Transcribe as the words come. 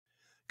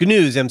Good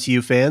news,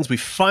 MCU fans. We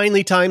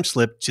finally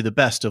time-slipped to the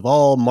best of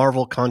all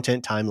Marvel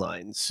content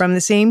timelines. From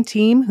the same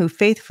team who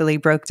faithfully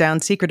broke down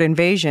Secret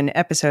Invasion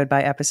episode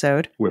by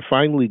episode. We're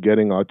finally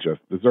getting our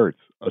just desserts,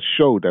 a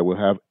show that will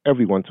have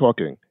everyone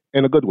talking,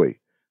 in a good way,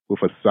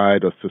 with a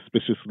side of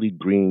suspiciously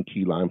green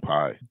key lime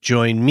pie.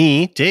 Join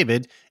me,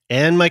 David,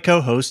 and my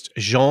co-hosts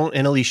Jean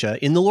and Elysia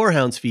in the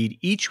Lorehounds feed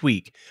each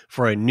week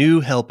for a new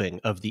helping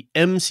of the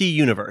MC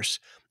Universe,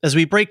 as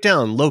we break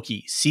down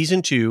Loki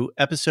Season 2,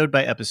 episode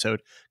by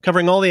episode,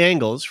 covering all the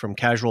angles from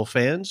casual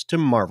fans to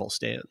Marvel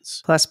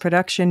stans. Plus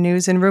production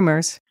news and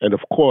rumors. And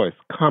of course,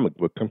 comic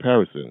book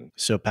comparison.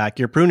 So pack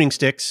your pruning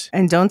sticks.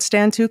 And don't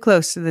stand too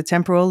close to the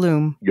temporal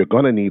loom. You're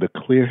going to need a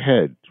clear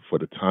head for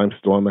the time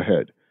storm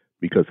ahead,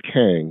 because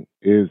Kang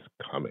is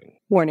coming.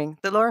 Warning,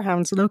 the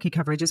Lorehounds Loki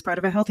coverage is part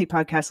of a healthy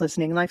podcast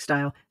listening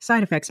lifestyle.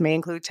 Side effects may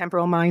include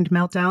temporal mind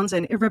meltdowns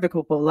and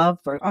irrevocable love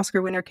for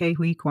Oscar winner Ke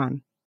Huy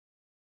Quan.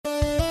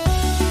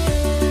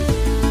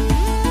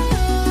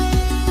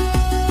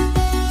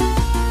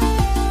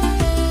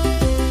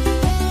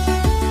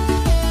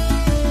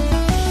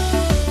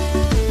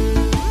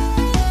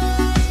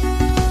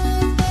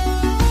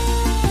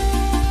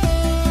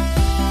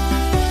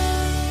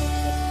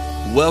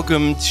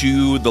 Welcome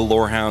to the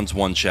Lorehounds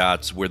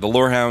One-Shots. We're the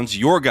Lorehounds,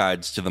 your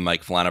guides to the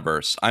Mike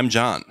Flanaverse. I'm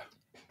John.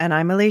 And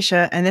I'm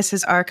Elysia, and this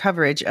is our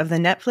coverage of the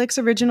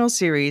Netflix original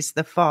series,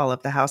 The Fall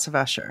of the House of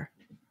Usher.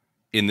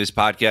 In this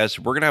podcast,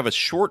 we're going to have a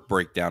short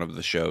breakdown of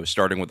the show,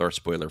 starting with our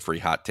spoiler-free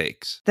hot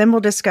takes. Then we'll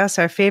discuss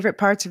our favorite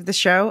parts of the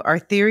show, our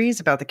theories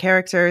about the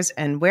characters,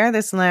 and where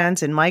this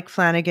lands in Mike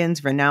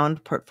Flanagan's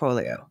renowned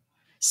portfolio.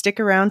 Stick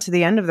around to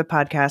the end of the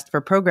podcast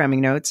for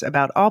programming notes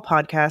about all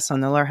podcasts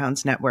on the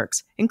Lorehounds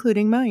networks,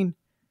 including mine.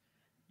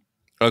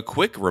 A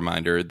quick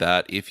reminder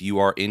that if you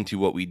are into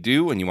what we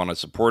do and you want to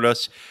support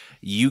us,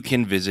 you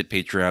can visit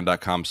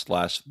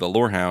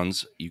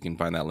patreon.com/thelorehounds. You can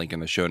find that link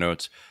in the show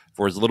notes.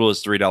 For as little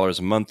as $3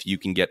 a month, you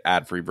can get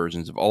ad-free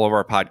versions of all of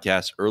our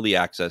podcasts, early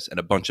access, and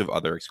a bunch of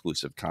other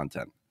exclusive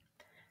content.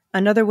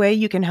 Another way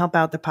you can help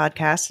out the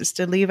podcast is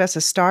to leave us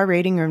a star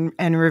rating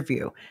and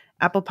review.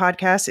 Apple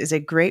Podcasts is a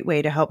great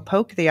way to help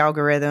poke the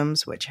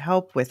algorithms, which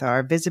help with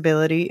our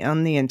visibility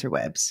on the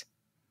interwebs.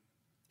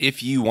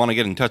 If you want to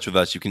get in touch with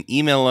us, you can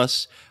email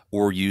us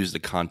or use the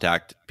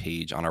contact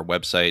page on our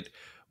website.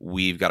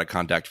 We've got a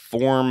contact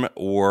form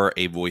or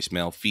a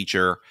voicemail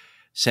feature.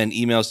 Send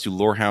emails to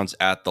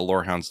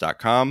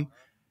lorehounds@thelorehounds.com.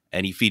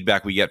 Any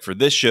feedback we get for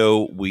this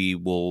show, we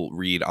will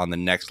read on the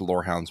next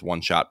Lorehounds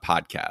One-Shot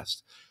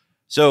podcast.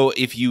 So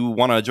if you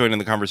want to join in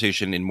the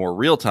conversation in more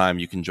real time,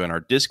 you can join our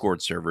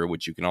Discord server,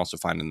 which you can also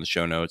find in the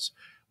show notes.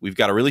 We've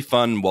got a really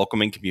fun,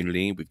 welcoming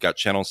community. We've got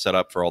channels set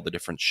up for all the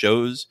different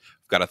shows.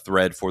 We've got a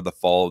thread for the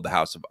fall of the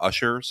House of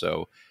Usher.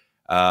 So,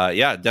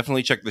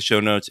 definitely check the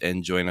show notes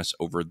and join us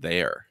over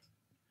there.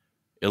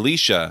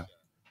 Elysia,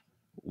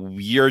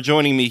 you're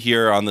joining me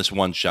here on this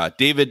one-shot.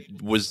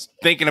 David was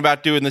thinking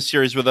about doing this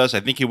series with us. I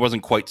think he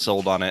wasn't quite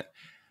sold on it,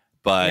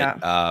 but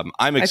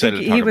I'm excited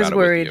to talk about it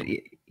with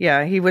you.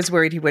 Yeah, he was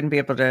worried he wouldn't be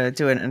able to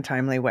do it in a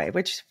timely way,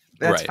 which...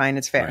 That's right. Fine.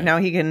 It's fair. Right. Now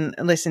he can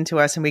listen to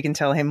us and we can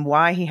tell him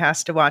why he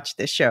has to watch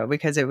this show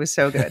because it was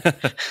so good.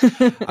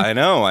 I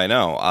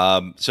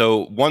know.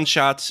 So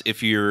one-shots,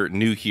 if you're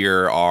new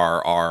here,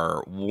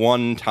 are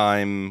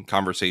one-time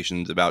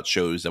conversations about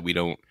shows that we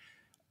don't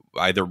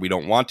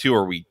want to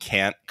or we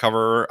can't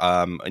cover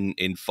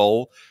in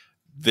full.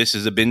 This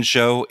is a binge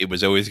show. It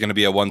was always going to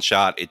be a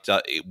one-shot.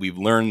 We've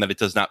learned that it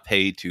does not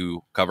pay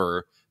to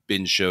cover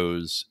binge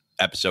shows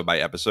episode by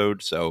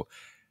episode. So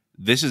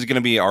this is going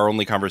to be our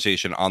only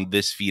conversation on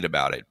this feed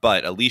about it.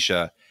 But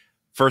Elysia,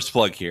 first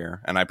plug here,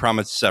 and I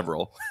promised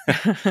several,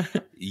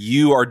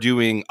 you are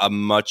doing a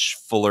much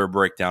fuller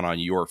breakdown on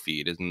your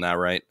feed. Isn't that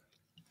right?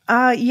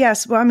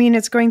 Yes. Well, I mean,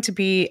 it's going to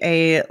be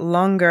a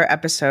longer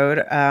episode.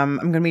 I'm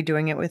going to be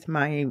doing it with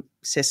my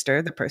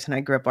sister, the person I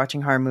grew up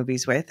watching horror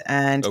movies with.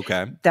 And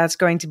that's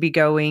going to be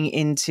going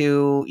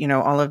into,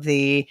 all of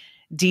the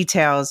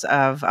details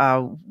of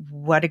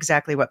what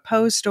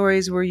Poe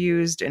stories were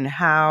used and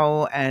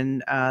how,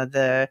 and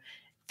the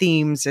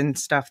themes and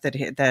stuff that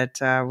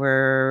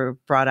were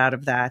brought out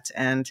of that,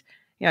 and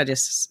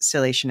just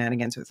silly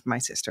shenanigans with my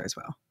sister as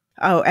well.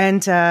 Oh,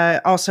 and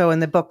also in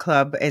the book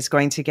club is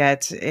going to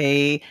get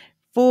a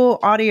full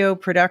audio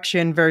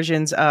production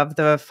versions of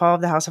The Fall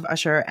of the House of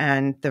Usher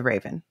and The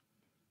Raven.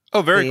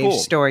 Oh, very cool.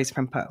 Stories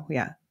from Poe.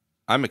 Yeah,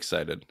 I'm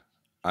excited.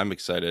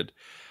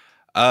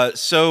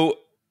 So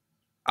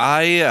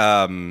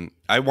I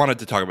wanted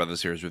to talk about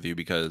this series with you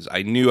because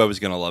I knew I was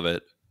going to love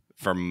it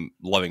from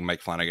loving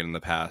Mike Flanagan in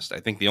the past. I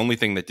think the only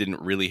thing that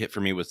didn't really hit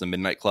for me was the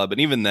Midnight Club. And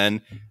even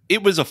then,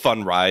 it was a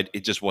fun ride.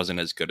 It just wasn't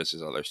as good as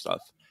his other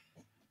stuff.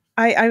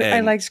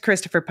 I liked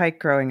Christopher Pike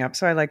growing up,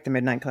 so I liked the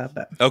Midnight Club.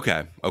 But.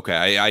 Okay.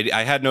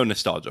 I had no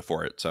nostalgia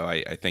for it, so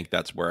I think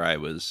that's where I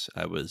was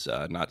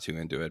not too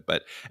into it.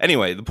 But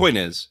anyway, the point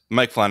is,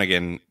 Mike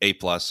Flanagan, A+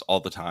 all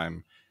the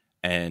time.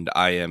 And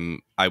I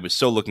was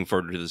so looking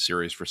forward to the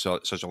series for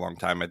such a long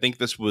time. I think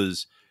this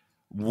was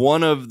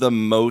one of the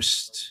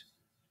most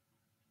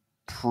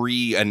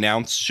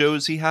pre-announced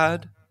shows he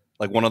had.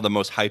 like one of the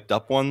most hyped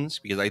up ones,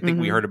 because I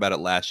think we heard about it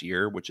last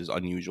year, which is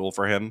unusual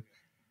for him.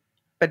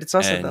 But it's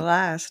also the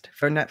last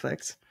for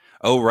Netflix.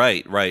 Oh,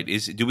 right.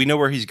 Do we know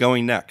where he's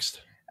going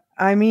next?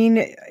 I mean,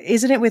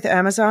 isn't it with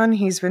Amazon?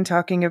 He's been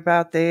talking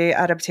about the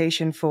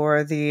adaptation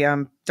for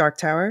the Dark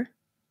Tower.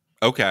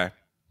 Okay.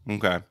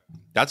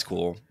 That's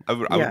cool. I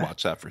would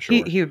watch that for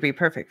sure. He would be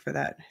perfect for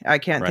that. I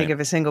can't think of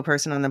a single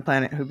person on the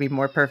planet who'd be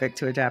more perfect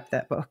to adapt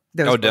that book.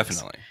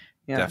 Books.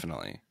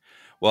 Definitely.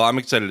 Well, I'm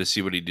excited to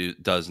see what he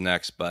does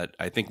next, but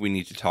I think we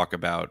need to talk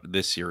about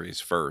this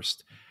series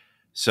first.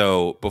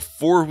 So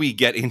before we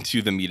get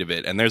into the meat of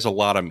it, and there's a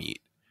lot of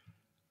meat,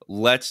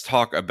 let's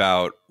talk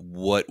about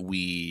what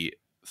we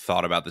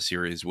thought about the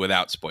series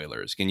without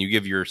spoilers. Can you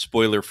give your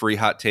spoiler-free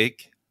hot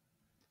take?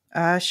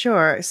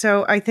 Sure.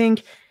 So I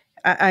think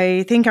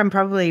I'm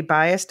probably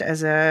biased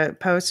as a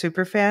Poe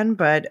superfan,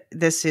 but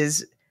this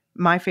is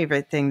my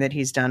favorite thing that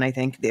he's done. I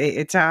think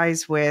it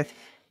ties with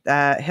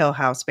Hill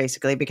House,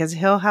 basically, because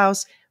Hill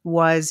House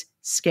was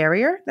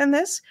scarier than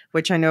this,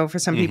 which I know for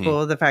some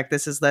people, the fact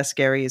this is less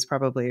scary is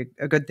probably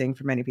a good thing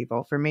for many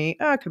people. For me,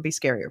 it could be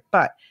scarier,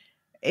 but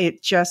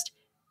it just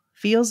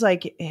feels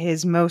like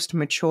his most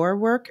mature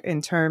work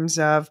in terms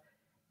of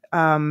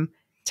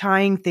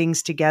tying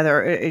things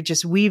together,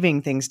 just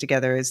weaving things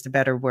together is the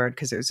better word,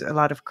 because there's a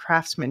lot of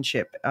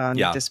craftsmanship on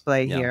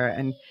display here.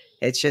 And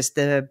it's just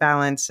the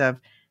balance of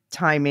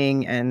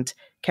timing and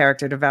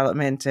character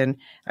development. And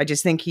I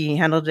just think he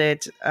handled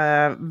it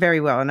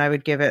very well. And I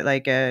would give it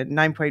like a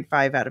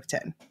 9.5 out of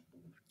 10.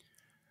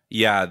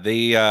 Yeah,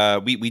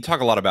 we talk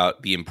a lot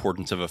about the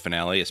importance of a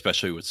finale,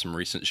 especially with some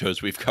recent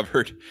shows we've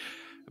covered.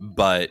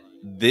 But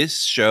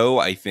this show,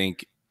 I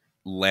think,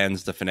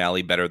 lands the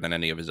finale better than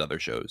any of his other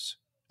shows.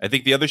 I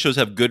think the other shows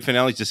have good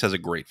finales. This has a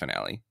great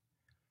finale.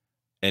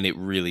 And it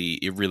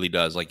really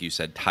does, like you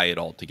said, tie it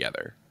all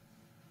together.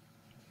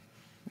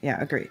 Yeah,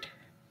 agreed.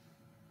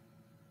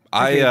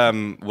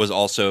 I was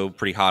also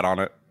pretty hot on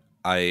it.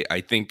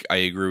 I think I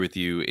agree with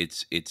you.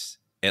 It's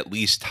at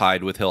least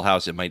tied with Hill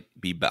House. It might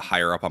be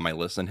higher up on my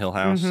list than Hill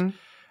House.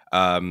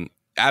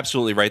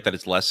 Absolutely right that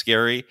it's less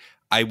scary.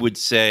 I would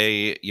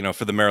say,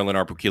 for the Marilyn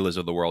Arpukilas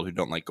of the world who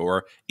don't like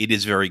gore, it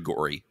is very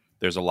gory.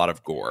 There's a lot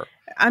of gore.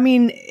 I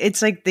mean,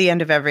 it's like the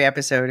end of every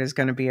episode is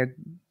going to be a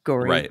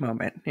gory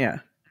moment. Yeah.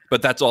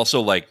 But that's also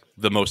like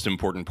the most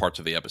important parts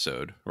of the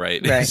episode,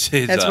 right? Right.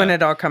 That's when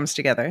it all comes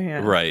together.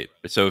 Yeah. Right.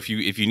 So if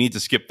you need to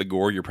skip the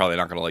gore, you're probably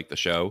not going to like the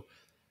show.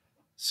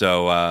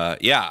 So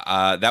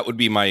that would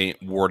be my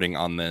wording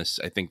on this.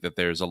 I think that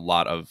there's a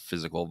lot of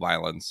physical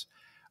violence.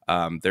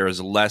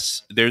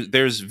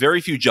 There's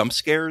very few jump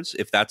scares.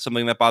 If that's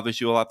something that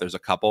bothers you a lot, there's a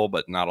couple,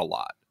 but not a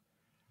lot.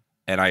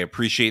 And I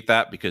appreciate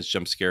that, because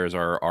jump scares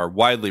are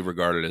widely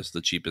regarded as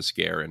the cheapest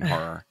scare in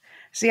horror.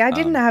 See, I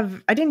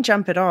didn't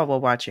jump at all while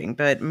watching,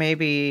 but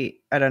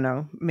maybe, I don't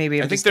know,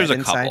 maybe I think there's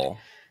a couple.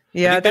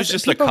 Yeah, there's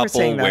just a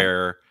couple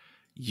where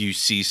you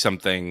see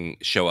something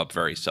show up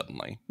very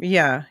suddenly.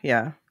 Yeah.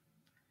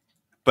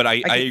 But I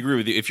agree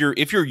with you.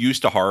 If you're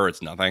used to horror,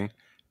 it's nothing.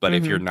 But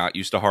if you're not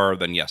used to horror,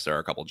 then yes, there are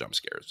a couple jump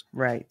scares.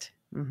 Right.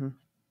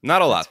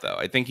 Not a lot, though.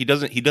 I think he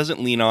doesn't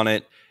lean on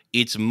it.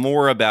 It's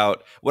more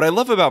about, what I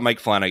love about Mike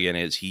Flanagan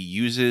is he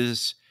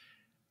uses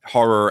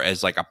horror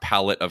as like a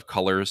palette of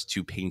colors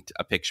to paint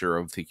a picture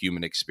of the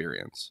human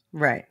experience.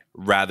 Right.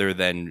 Rather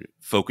than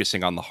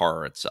focusing on the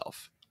horror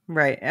itself.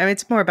 Right. I mean,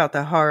 it's more about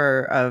the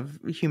horror of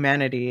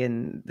humanity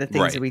and the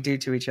things that we do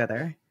to each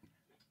other.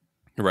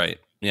 Right.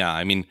 Yeah.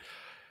 I mean,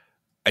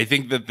 I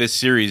think that this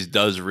series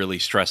does really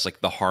stress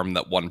like the harm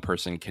that one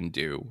person can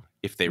do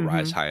if they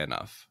rise high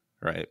enough.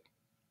 Right.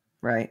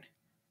 Right.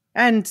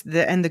 And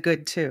the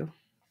good too.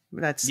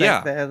 That's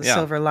like the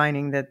silver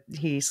lining that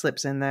he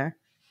slips in there.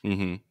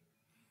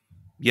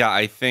 Yeah,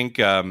 I think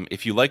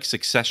if you like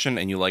Succession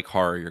and you like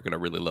horror, you're going to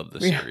really love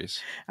this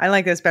series. I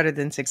like this better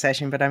than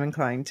Succession, but I'm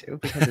inclined to,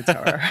 because it's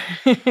horror.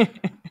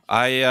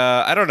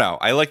 I don't know.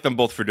 I like them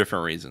both for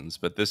different reasons,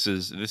 but this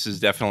is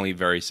definitely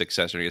very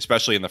Succession-y,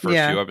 especially in the first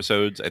few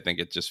episodes. I think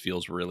it just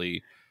feels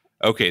really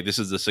okay. This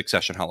is the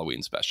Succession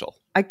Halloween special.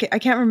 I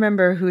can't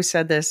remember who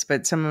said this,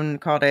 but someone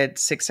called it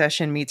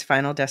Succession meets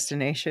Final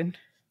Destination.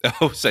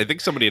 Oh, so I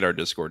think somebody in our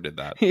Discord did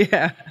that.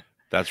 Yeah.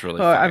 That's really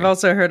funny. I've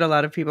also heard a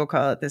lot of people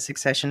call it the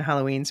Succession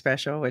Halloween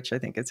special, which I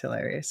think is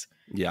hilarious.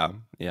 Yeah.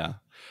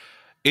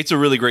 It's a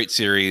really great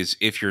series.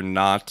 If you're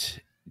not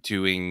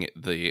doing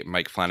the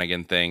Mike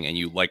Flanagan thing and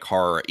you like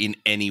horror in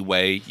any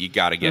way, you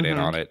got to get in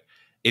on it.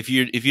 If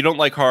you don't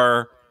like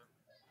horror,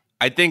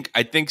 I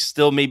think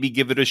still maybe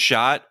give it a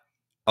shot,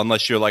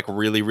 unless you're like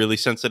really, really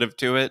sensitive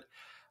to it.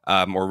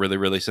 Or really,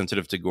 really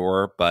sensitive to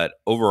gore. But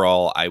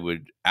overall, I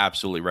would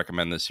absolutely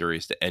recommend this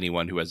series to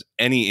anyone who has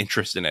any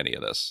interest in any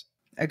of this.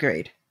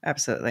 Agreed.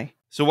 Absolutely.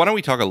 So why don't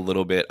we talk a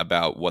little bit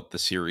about what the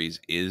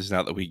series is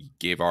now that we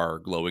gave our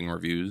glowing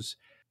reviews?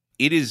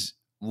 It is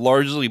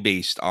largely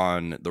based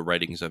on the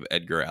writings of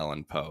Edgar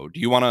Allan Poe. Do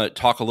you want to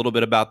talk a little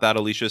bit about that,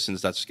 Elysia,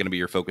 since that's going to be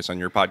your focus on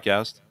your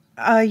podcast?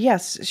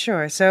 Yes,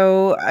 sure.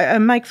 So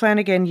Mike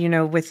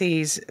Flanagan, with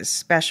these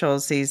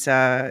specials,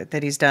 that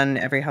he's done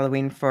every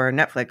Halloween for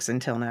Netflix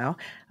until now,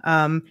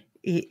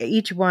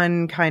 each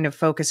one kind of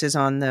focuses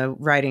on the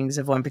writings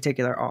of one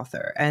particular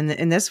author. And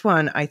in this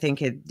one, I think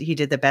he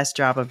did the best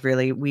job of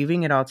really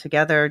weaving it all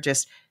together.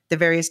 Just the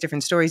various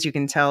different stories, you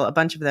can tell a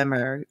bunch of them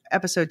are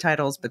episode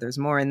titles, but there's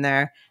more in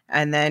there.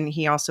 And then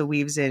he also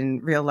weaves in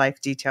real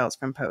life details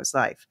from Poe's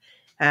life.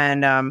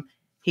 And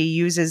he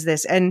uses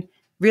this, and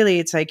really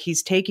it's like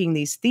he's taking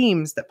these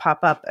themes that pop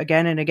up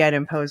again and again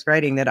in Poe's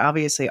writing that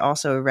obviously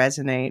also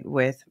resonate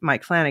with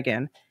Mike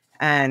Flanagan.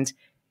 And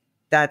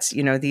that's,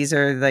 these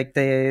are like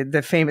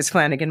the famous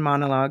Flanagan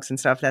monologues and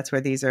stuff. That's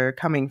where these are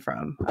coming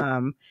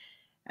from.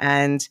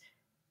 And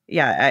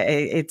yeah,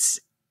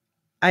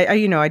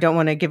 I don't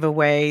want to give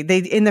away.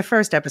 In the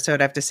first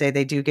episode, I have to say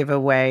they do give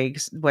away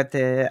what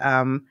the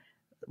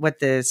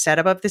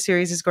setup of the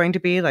series is going to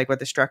be, like what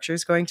the structure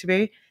is going to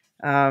be.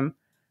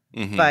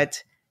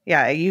 But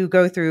yeah, you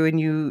go through and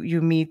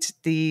you meet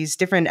these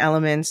different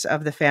elements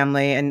of the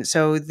family. And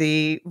so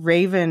the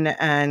Raven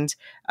and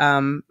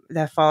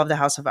the Fall of the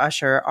House of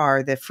Usher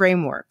are the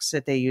frameworks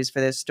that they use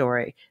for this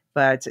story.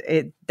 But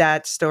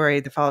that story,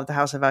 the Fall of the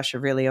House of Usher,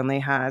 really only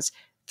has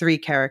 3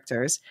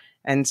 characters.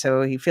 And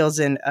so he fills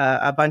in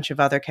a bunch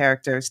of other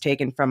characters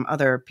taken from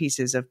other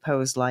pieces of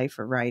Poe's life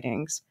or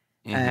writings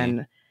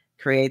and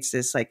creates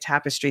this like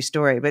tapestry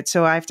story. But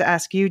so I have to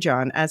ask you,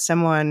 John, as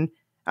someone,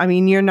 I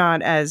mean, you're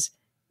not as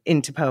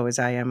into Poe as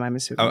I am, I'm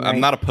assuming. I'm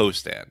not a Poe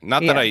stan.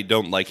 Not that I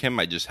don't like him.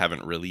 I just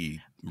haven't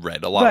really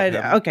read a lot of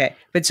him. Okay.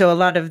 But so a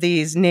lot of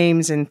these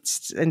names and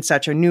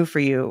such are new for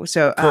you.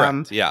 So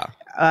correct. Yeah.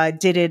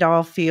 Did it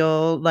all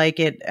feel like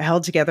it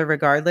held together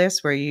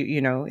regardless, where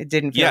it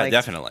didn't feel like...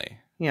 Definitely.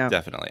 Yeah,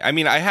 definitely. I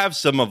mean, I have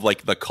some of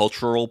like the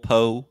cultural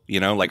Poe,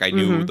 like I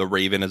knew the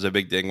Raven is a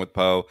big thing with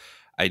Poe.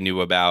 I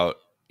knew about,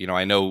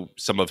 I know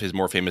some of his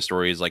more famous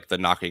stories, like the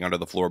knocking under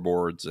the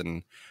floorboards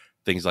and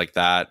things like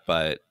that.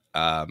 But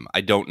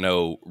I don't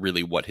know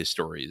really what his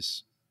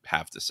stories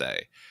have to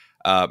say.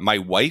 My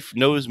wife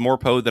knows more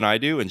Poe than I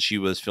do, and she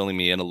was filling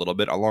me in a little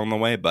bit along the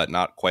way, but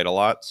not quite a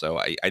lot. So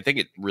I think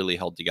it really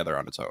held together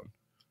on its own.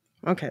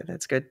 Okay,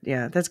 that's good.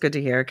 Yeah, that's good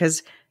to hear,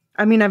 because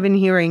I mean, I've been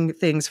hearing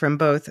things from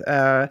both,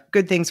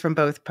 good things from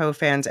both Poe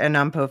fans and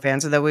non-Poe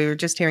fans, although we were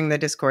just hearing the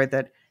Discord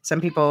that some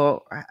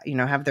people,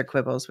 have their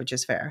quibbles, which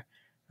is fair.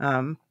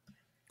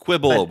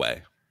 Quibble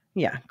away.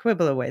 Yeah,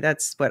 quibble away.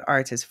 That's what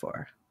art is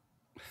for.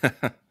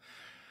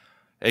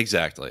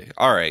 Exactly.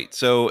 All right.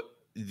 So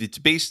it's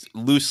based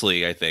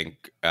loosely, I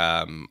think,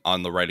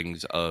 on the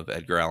writings of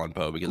Edgar Allan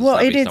Poe, because it's not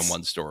based on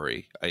one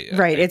story.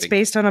 It's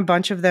based on a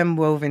bunch of them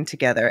woven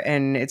together,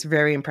 and it's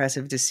very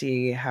impressive to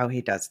see how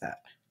he does that.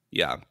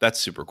 Yeah, that's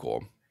super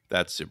cool.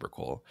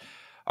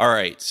 All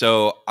right,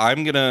 so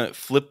I'm going to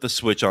flip the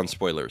switch on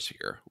spoilers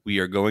here. We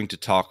are going to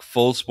talk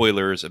full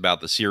spoilers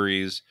about the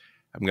series.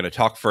 I'm going to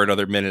talk for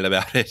another minute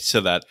about it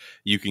so that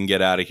you can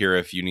get out of here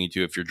if you need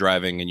to, if you're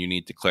driving and you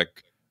need to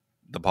click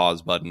the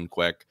pause button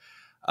quick.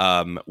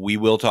 We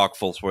will talk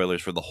full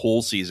spoilers for the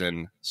whole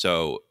season.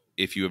 So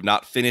if you have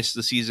not finished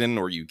the season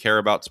or you care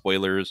about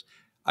spoilers,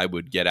 I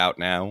would get out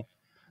now.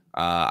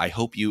 I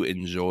hope you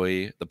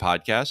enjoy the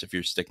podcast if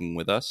you're sticking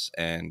with us.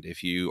 And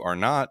if you are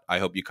not, I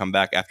hope you come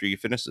back after you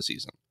finish the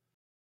season.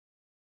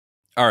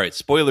 All right,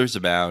 spoilers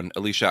abound.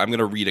 Elysia, I'm going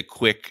to read a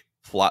quick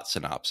plot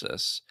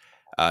synopsis.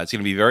 It's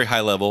going to be very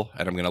high level,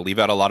 and I'm going to leave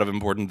out a lot of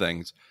important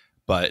things.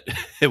 But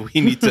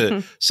we need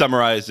to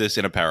summarize this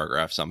in a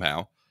paragraph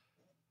somehow.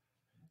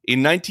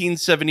 In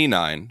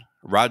 1979,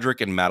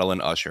 Roderick and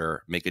Madeline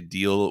Usher make a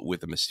deal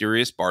with a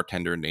mysterious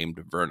bartender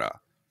named Verna.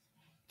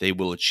 They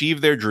will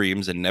achieve their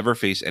dreams and never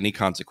face any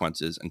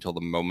consequences until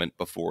the moment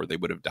before they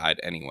would have died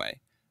anyway.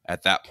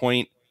 At that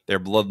point, their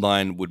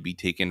bloodline would be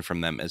taken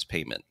from them as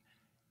payment.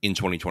 In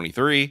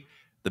 2023,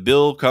 the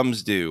bill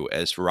comes due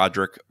as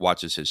Roderick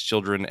watches his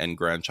children and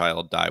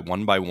grandchild die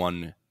one by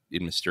one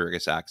in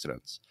mysterious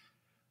accidents.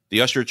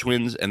 The Usher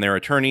twins and their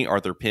attorney,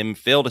 Arthur Pym,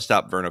 fail to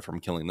stop Verna from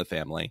killing the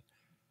family.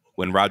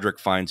 When Roderick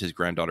finds his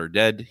granddaughter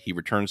dead, he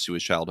returns to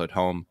his childhood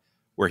home,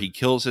 where he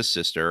kills his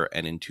sister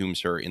and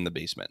entombs her in the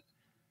basement.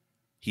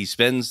 He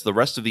spends the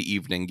rest of the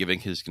evening giving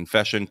his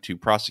confession to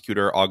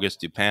prosecutor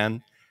Auguste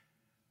Dupin.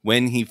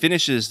 When he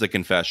finishes the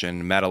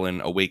confession, Madeline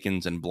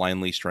awakens and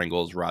blindly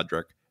strangles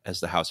Roderick as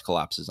the house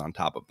collapses on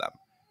top of them.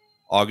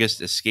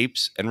 Auguste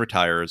escapes and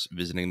retires,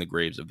 visiting the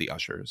graves of the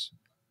Ushers.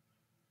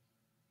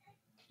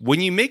 When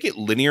you make it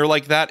linear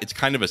like that, it's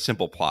kind of a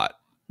simple plot.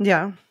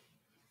 Yeah.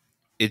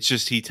 It's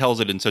just he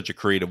tells it in such a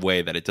creative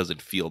way that it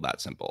doesn't feel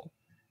that simple.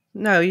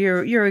 No,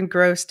 you're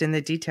engrossed in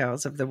the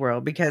details of the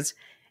world, because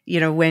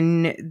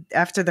when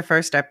after the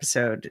first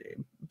episode,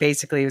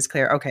 basically it was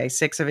clear, okay,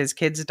 6 of his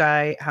kids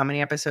die. How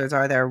many episodes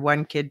are there?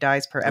 1 kid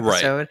dies per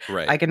episode.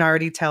 Right. I can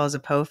already tell as a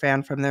Poe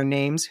fan from their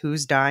names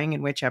who's dying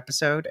in which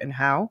episode and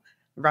how,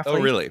 roughly.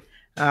 Oh, really?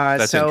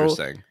 That's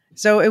interesting.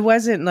 So it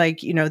wasn't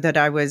like, that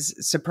I was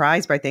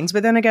surprised by things,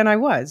 but then again, I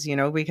was,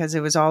 because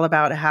it was all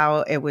about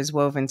how it was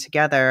woven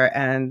together,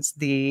 and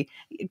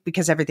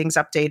because everything's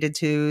updated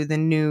to the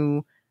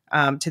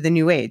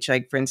new age.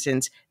 Like, for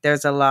instance,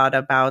 there's a lot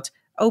about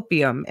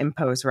opium in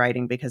Poe's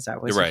writing, because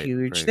that was a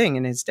huge thing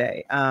in his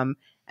day.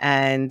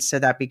 And so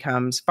that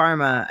becomes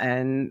pharma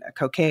and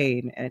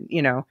cocaine. And,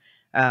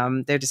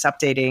 they're just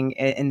updating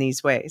in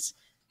these ways.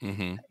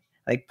 Mm-hmm.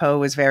 Like Poe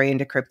was very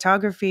into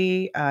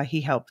cryptography.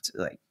 He helped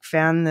like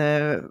fan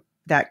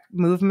that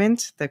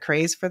movement, the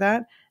craze for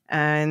that.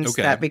 And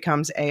that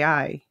becomes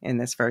AI in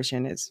this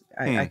version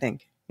I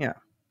think. Yeah.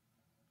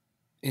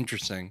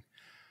 Interesting.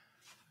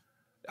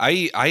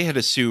 I had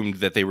assumed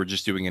that they were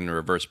just doing it in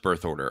reverse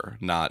birth order,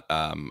 not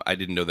I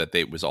didn't know that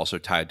it was also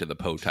tied to the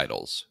Poe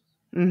titles.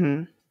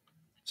 Mm-hmm.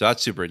 So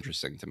that's super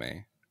interesting to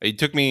me. It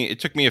took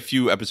me a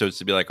few episodes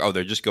to be like, oh,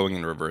 they're just going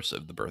in reverse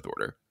of the birth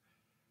order.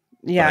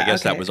 Yeah, but I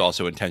guess that was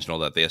also intentional,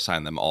 that they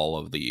assigned them all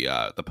of the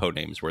Poe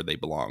names where they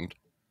belonged.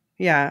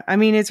 Yeah, I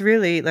mean, it's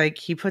really like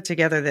he put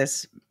together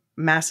this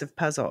massive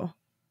puzzle.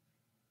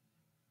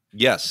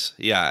 Yes,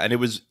 yeah, and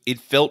it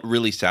felt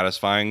really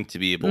satisfying to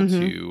be able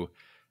to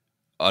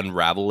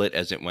unravel it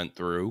as it went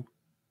through.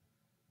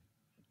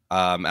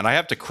 And I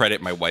have to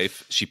credit my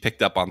wife; she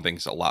picked up on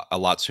things a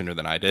lot sooner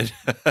than I did.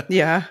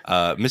 Yeah,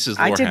 Mrs.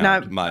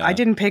 Lorehound. I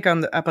didn't pick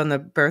up on the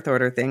birth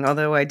order thing,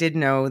 although I did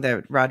know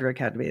that Roderick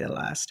had to be the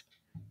last.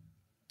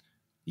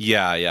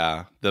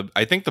 Yeah.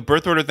 I think the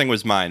birth order thing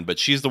was mine, but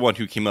she's the one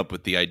who came up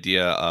with the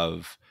idea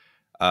of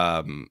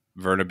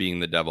Verna being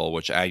the devil,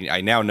 which I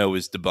now know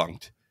is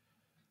debunked.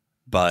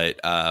 But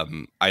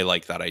I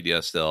like that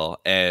idea still.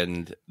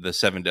 And the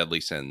 7 deadly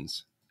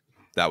sins,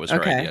 that was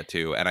her idea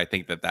too. And I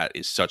think that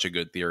is such a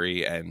good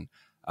theory. And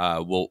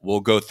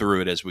we'll go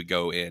through it as we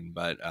go in.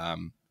 But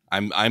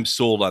I'm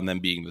sold on them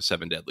being the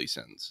 7 deadly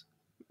sins.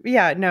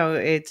 Yeah,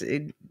 no,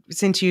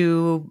 since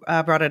you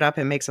brought it up,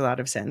 it makes a lot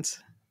of sense.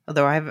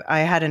 Although I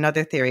had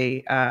another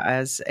theory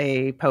as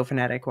a Poe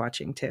fanatic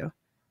watching too.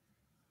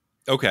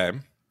 Okay.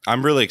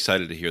 I'm really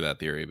excited to hear that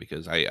theory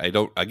because I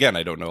don't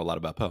know a lot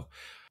about Poe.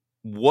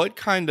 What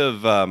kind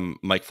of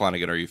Mike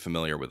Flanagan are you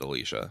familiar with,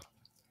 Elysia?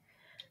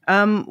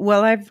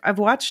 Well, I've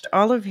watched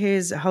all of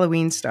his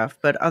Halloween stuff,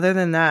 but other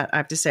than that, I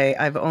have to say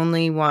I've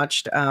only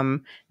watched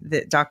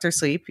the Dr.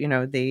 Sleep,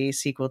 the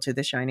sequel to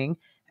The Shining.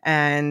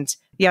 And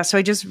yeah, so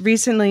I just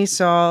recently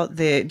saw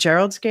the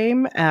Gerald's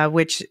Game,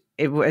 which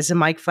it was a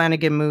Mike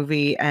Flanagan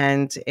movie,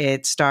 and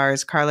it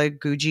stars Carla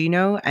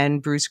Gugino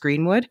and Bruce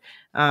Greenwood.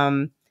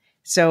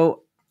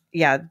 So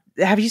yeah,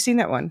 have you seen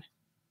that one?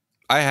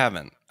 I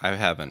haven't.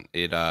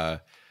 It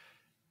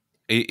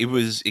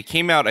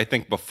came out, I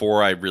think,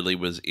 before I really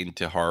was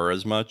into horror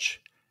as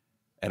much,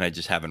 and I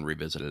just haven't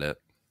revisited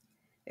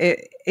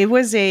it. It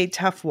was a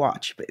tough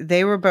watch, but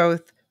they were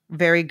both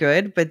very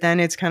good. But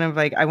then it's kind of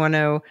like I'm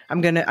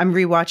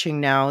rewatching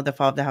now The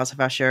Fall of the House of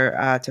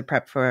Usher to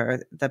prep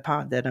for the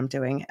pod that I'm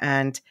doing,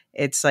 and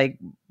it's like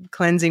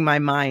cleansing my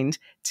mind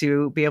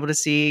to be able to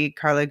see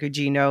Carla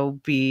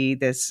Gugino be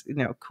this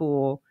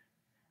cool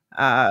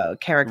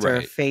character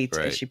of fate,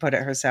 as she put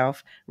it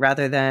herself,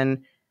 rather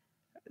than.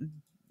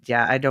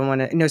 Yeah, I don't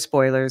want to. No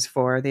spoilers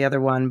for the other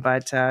one,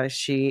 but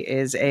she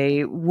is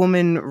a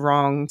woman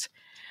wronged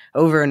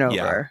over and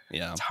over.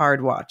 Yeah. It's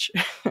hard watch.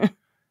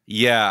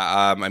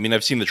 Yeah, I mean,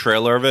 I've seen the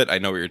trailer of it. I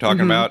know what you're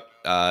talking about.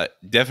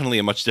 Definitely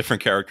a much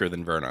different character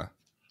than Verna.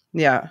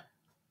 Yeah.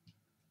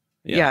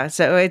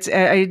 So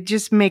it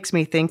just makes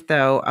me think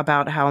though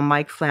about how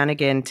Mike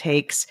Flanagan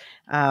takes.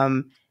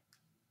 In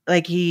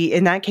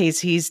that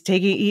case, he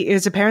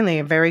is apparently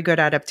a very good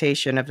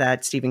adaptation of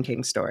that Stephen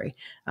King story.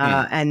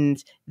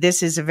 And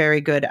this is a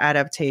very good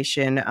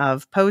adaptation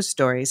of Poe's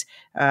stories.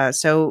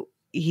 So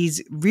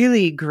he's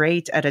really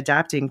great at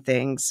adapting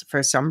things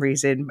for some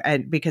reason,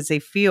 and because they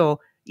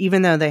feel,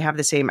 even though they have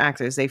the same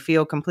actors, they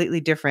feel completely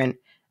different.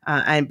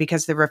 And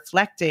because they're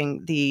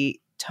reflecting the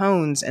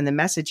tones and the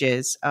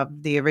messages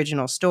of the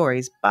original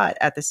stories, but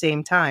at the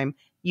same time,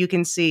 you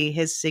can see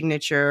his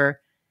signature,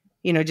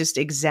 just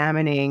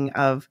examining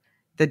of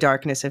the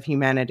darkness of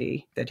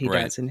humanity that he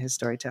does in his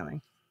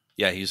storytelling.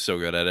 Yeah, he's so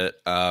good at it.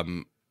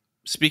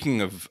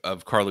 Speaking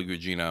of Carla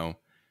Gugino,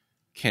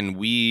 can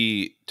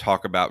we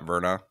talk about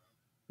Verna?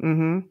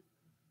 Mm-hmm.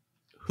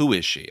 Who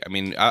is she? I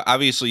mean,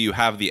 obviously you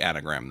have the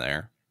anagram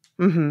there.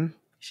 Mm-hmm.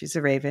 She's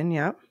a raven,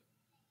 yeah.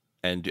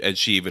 And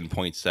she even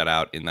points that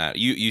out in that.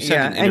 You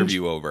sent an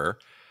interview over.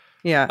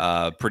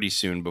 Yeah. Pretty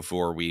soon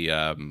before we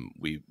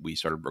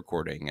started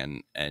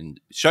recording and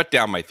shut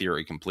down my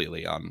theory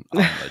completely on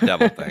the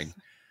devil thing.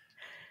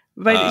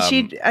 But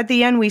she, at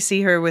the end, we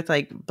see her with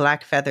like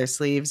black feather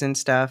sleeves and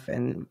stuff,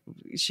 and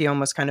she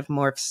almost kind of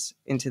morphs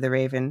into the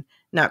raven.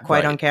 Not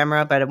quite on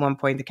camera, but at one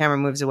point the camera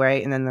moves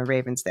away, and then the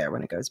raven's there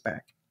when it goes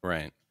back.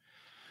 Right.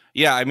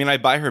 Yeah, I mean, I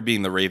buy her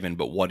being the raven,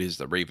 but what is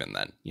the raven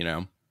then?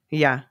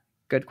 Yeah,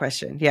 good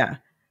question. Yeah,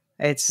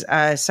 it's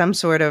some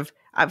sort of.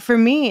 For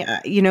me,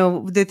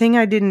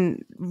 the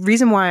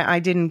reason why I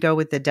didn't go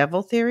with the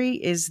devil theory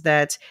is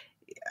that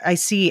I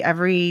see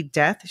every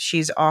death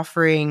she's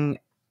offering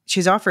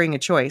a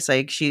choice.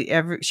 Like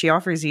she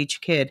offers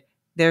each kid,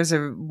 there's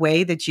a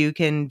way that you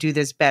can do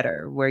this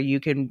better, where you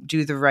can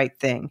do the right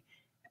thing.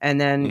 And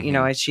then,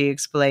 as she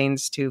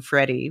explains to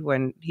Freddie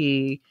when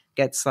he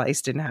gets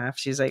sliced in half,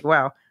 she's like,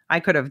 wow, I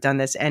could have done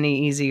this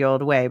any easy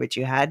old way, but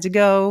you had to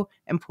go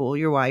and pull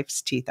your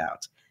wife's teeth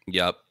out.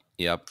 Yep.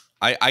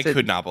 I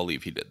could not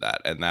believe he did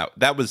that. And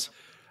that was,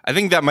 I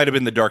think that might have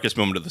been the darkest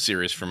moment of the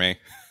series for me.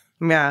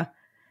 Yeah.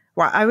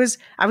 Well, I was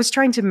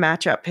trying to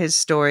match up his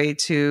story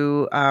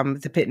to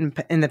The Pit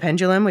in the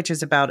Pendulum, which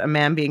is about a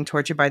man being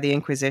tortured by the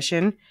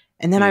Inquisition.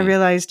 And then I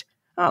realized,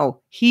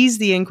 oh, he's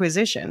the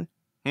Inquisition.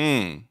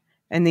 And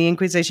the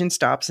Inquisition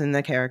stops and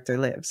the character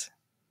lives.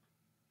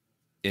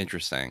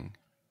 Interesting.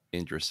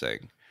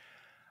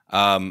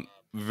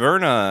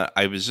 Verna,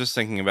 I was just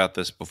thinking about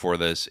this before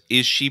this.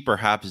 Is she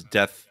perhaps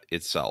death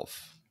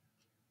itself?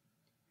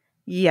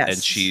 Yes.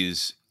 And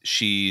she's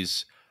she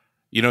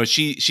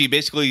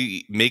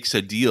basically makes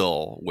a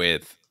deal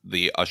with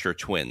the Usher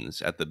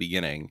twins at the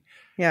beginning.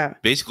 Yeah.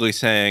 Basically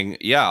saying,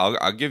 yeah,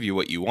 I'll give you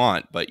what you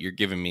want, but you're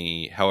giving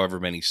me however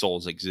many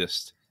souls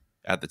exist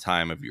at the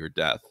time of your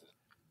death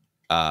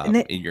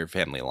in your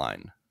family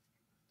line.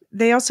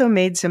 They also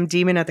made some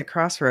Demon at the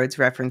Crossroads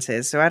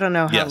references, so I don't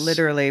know how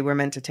literally we're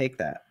meant to take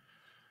that.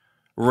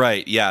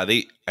 Right. Yeah.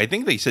 I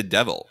think they said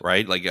devil,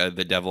 right? Like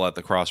the devil at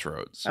the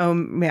crossroads. Oh,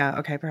 yeah.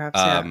 Okay. Perhaps.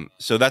 Yeah.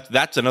 So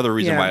that's another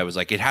reason why I was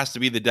like, it has to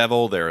be the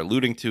devil. They're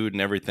alluding to it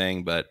and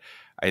everything. But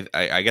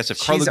I guess if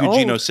Carla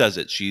Gugino says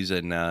it, she's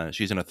an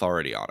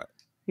authority on it.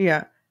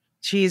 Yeah.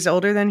 She's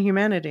older than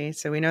humanity.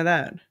 So we know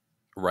that.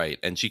 Right.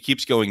 And she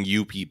keeps going,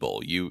 you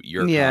people,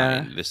 your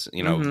kind. This,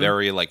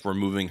 very like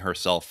removing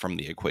herself from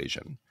the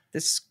equation.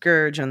 The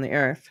scourge on the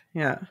earth.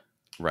 Yeah.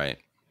 Right.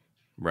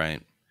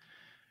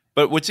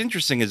 But what's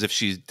interesting is if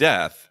she's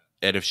death,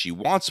 and if she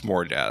wants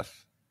more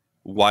death,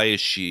 why is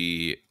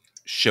she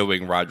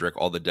showing Roderick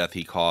all the death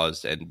he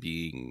caused and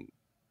being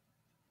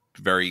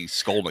very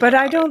scolding? But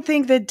I don't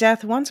think that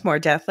death wants more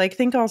death. Like,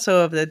 think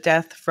also of the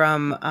death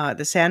from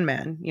the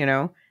Sandman.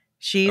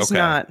 She's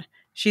not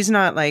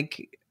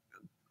like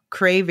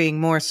craving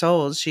more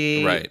souls.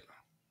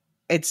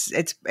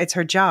 It's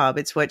her job.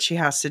 It's what she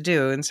has to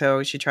do, and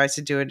so she tries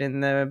to do it in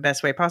the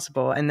best way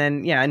possible. And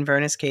then, in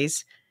Verna's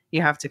case,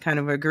 you have to kind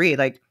of agree,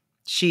 like.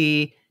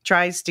 She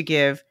tries to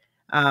give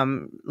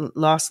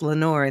Lost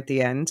Lenore at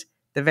the end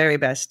the very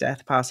best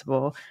death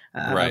possible.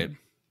 Right.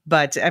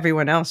 But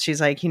everyone else, she's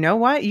like, you know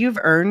what? You've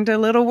earned a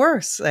little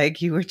worse.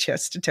 Like, you were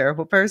just a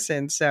terrible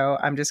person. So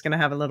I'm just going to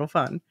have a little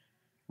fun.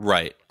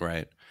 Right.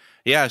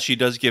 Yeah, she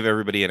does give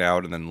everybody an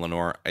out. And then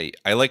Lenore,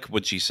 I like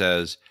what she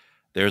says.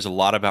 There's a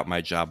lot about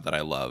my job that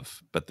I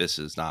love, but this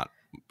is not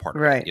part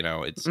of it.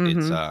 It's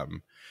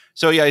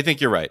so yeah, I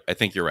think you're right.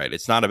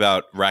 It's not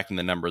about racking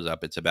the numbers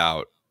up. It's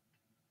about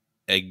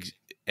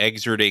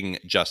exerting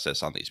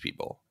justice on these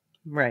people.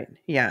 Right.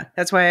 Yeah.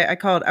 That's why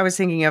I was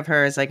thinking of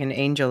her as like an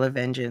angel of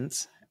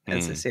vengeance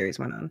as the series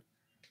went on.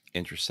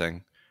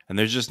 Interesting. And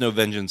there's just no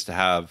vengeance to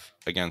have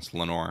against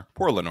Lenore.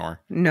 Poor Lenore.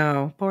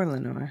 No, poor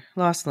Lenore.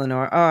 Lost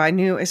Lenore. Oh, I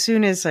knew as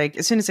soon as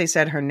they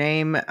said her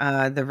name,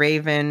 the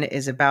Raven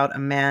is about a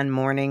man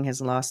mourning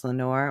his lost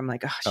Lenore. I'm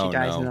like, she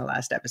dies in the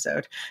last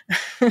episode.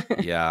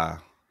 Yeah,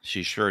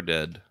 she sure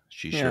did.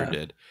 Sure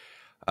did.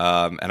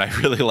 And I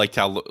really liked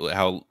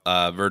how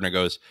Verna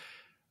goes,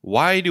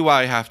 why do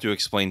I have to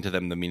explain to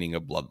them the meaning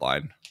of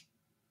bloodline?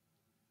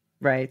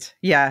 Right.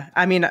 Yeah.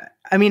 I mean,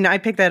 I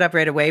picked that up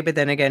right away, but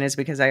then again, it's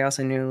because I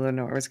also knew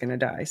Lenore was going to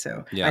die.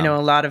 So I know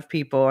a lot of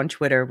people on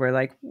Twitter were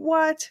like,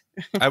 what?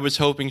 I was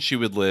hoping she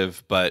would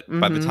live, but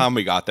by the time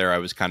we got there, I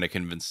was kind of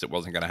convinced it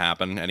wasn't going to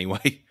happen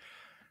anyway.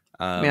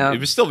 It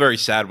was still very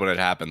sad when it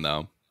happened,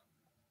 though.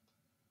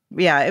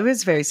 Yeah, it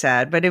was very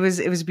sad, but it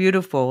was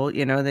beautiful,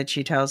 that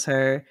she tells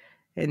her.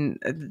 And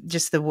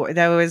just that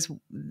was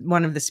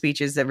one of the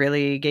speeches that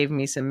really gave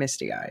me some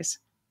misty eyes.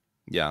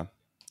 Yeah.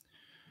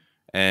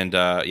 And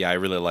I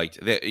really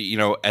liked that.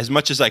 As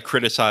much as I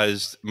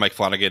criticized Mike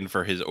Flanagan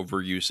for his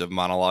overuse of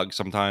monologue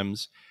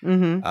sometimes,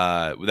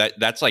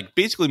 that's like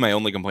basically my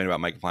only complaint about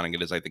Mike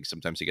Flanagan is I think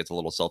sometimes he gets a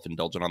little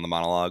self-indulgent on the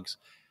monologues.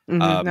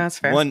 That's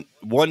fair.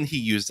 One, he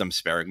used them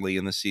sparingly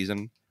in this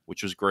season,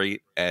 which was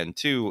great. And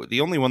two, the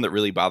only one that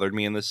really bothered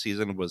me in this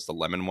season was the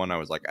lemon one. I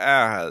was like,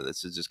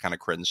 this is just kind of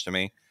cringe to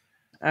me.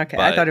 Okay,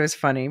 but I thought it was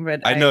funny,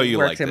 but I know you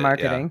worked liked in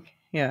marketing.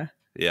 Yeah.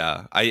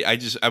 I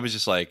was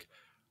just like,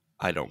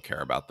 I don't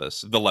care about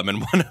this. The lemon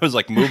one, I was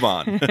like, move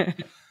on.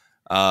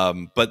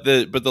 But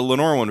the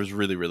Lenore one was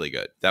really, really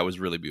good. That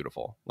was really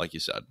beautiful, like you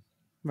said.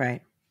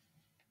 Right.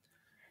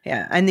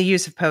 Yeah, and the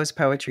use of Poe's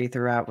poetry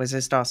throughout was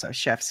just also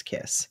chef's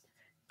kiss.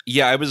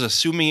 Yeah, I was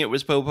assuming it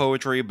was Poe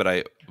poetry,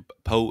 but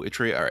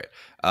poetry. All right.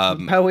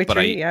 Poetry.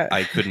 But yeah.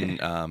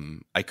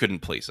 I couldn't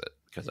place it.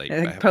 Because I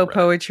think Poe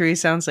poetry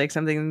sounds like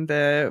something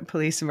the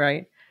police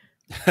write.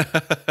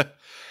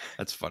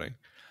 That's funny.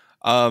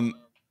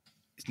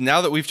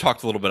 Now that we've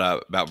talked a little bit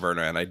about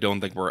Verna, and I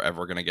don't think we're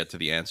ever going to get to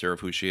the answer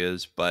of who she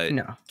is, but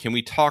Can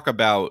we talk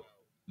about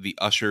the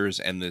Ushers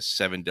and this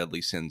 7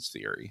 deadly sins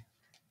theory?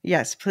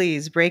 Yes,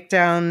 please break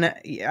down.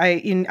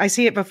 I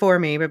see it before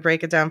me, but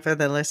break it down for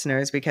the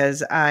listeners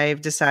because I've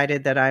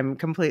decided that I'm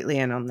completely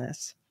in on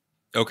this.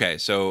 Okay,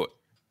 so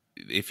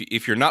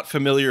if you're not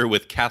familiar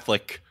with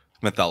Catholic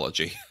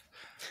mythology,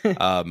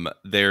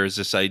 there's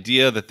this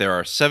idea that there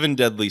are 7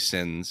 deadly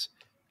sins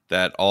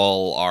that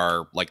all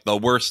are like the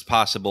worst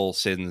possible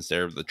sins.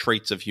 They're the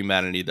traits of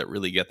humanity that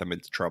really get them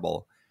into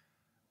trouble.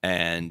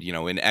 And, you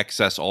know, in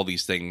excess, all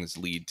these things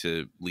lead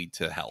to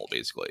hell,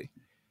 basically.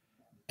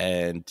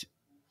 And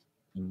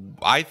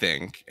I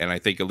think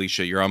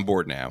Elysia, you're on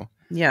board now.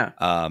 Yeah.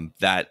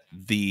 That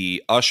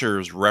the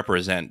ushers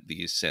represent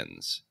these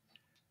sins.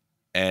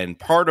 And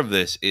part of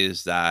this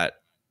is that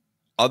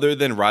other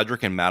than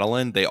Roderick and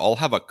Madeline, they all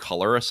have a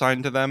color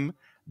assigned to them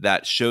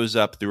that shows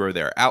up through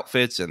their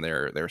outfits and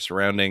their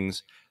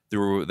surroundings,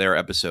 through their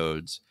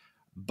episodes,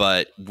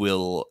 but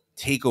will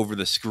take over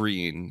the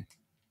screen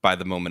by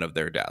the moment of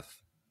their death.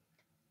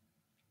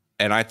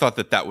 And I thought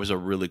that was a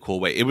really cool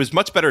way. It was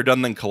much better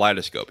done than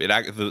Kaleidoscope.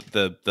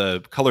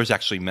 The colors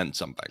actually meant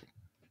something.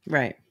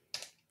 Right.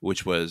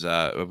 Which was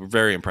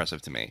very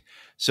impressive to me.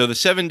 So the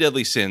 7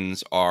 deadly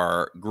sins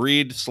are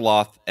greed,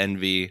 sloth,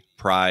 envy,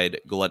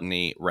 pride,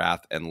 gluttony,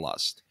 wrath, and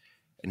lust.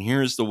 And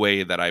here's the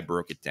way that I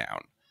broke it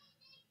down.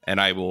 And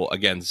I will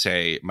again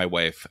say my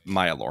wife,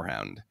 Maya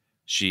Lorehound,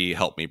 she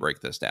helped me break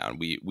this down.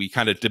 We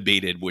kind of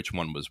debated which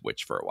one was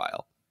which for a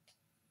while.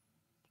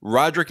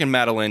 Roderick and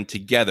Madeline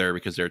together,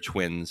 because they're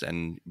twins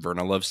and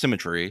Verna loves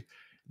symmetry,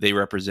 they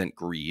represent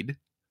greed.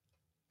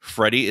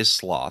 Freddie is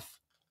sloth.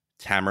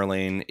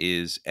 Tamerlane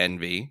is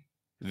envy.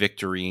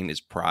 Victorine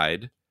is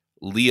pride.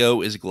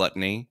 Leo is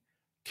gluttony.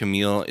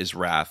 Camille is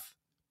wrath.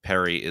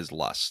 Perry is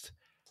lust.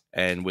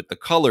 And with the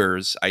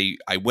colors, I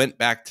went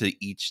back to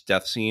each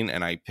death scene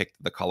and I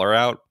picked the color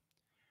out.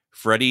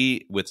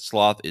 Freddie with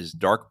sloth is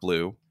dark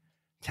blue.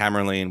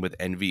 Tamerlane with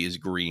envy is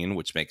green,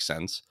 which makes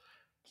sense.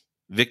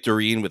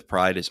 Victorine with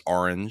pride is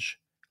orange.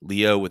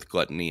 Leo with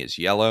gluttony is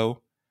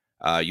yellow.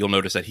 You'll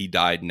notice that he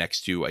died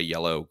next to a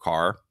yellow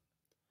car.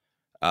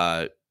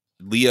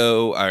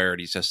 Leo, I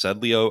already just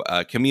said Leo.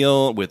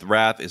 Camille with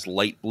wrath is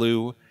light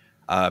blue.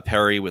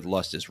 Perry with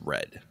lust is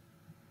red.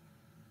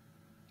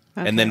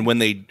 Okay. And then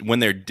when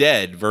they're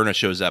dead, Verna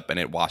shows up and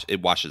it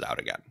washes out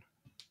again.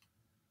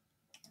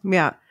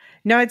 Yeah.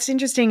 No, it's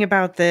interesting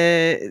about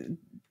the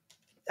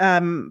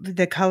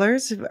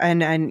colors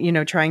and you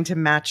know, trying to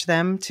match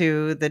them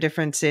to the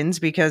different sins,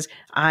 because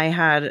I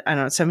don't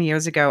know, some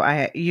years ago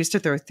I used to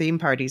throw theme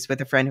parties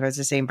with a friend who has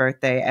the same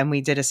birthday, and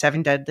we did a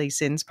 7 deadly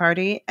sins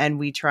party, and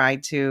we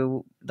tried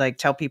to like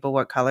tell people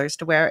what colors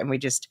to wear, and we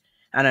just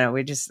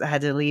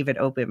had to leave it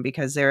open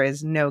because there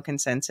is no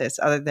consensus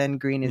other than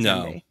green is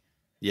envy.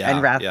 Yeah.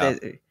 And wrath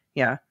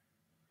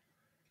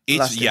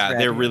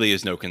there really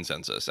is no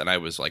consensus. And I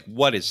was like,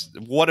 what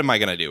am I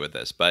going to do with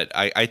this? But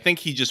I think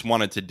he just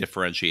wanted to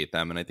differentiate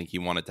them. And I think he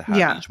wanted to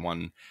have each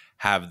one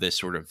have this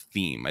sort of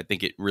theme. I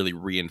think it really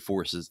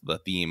reinforces the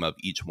theme of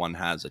each one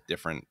has a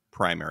different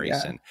primary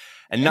sin.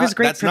 And it was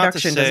great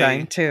production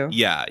design too.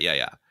 Yeah.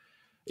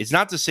 It's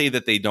not to say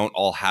that they don't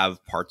all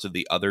have parts of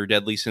the other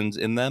deadly sins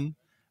in them.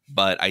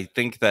 But I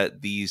think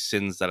that these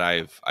sins that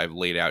I've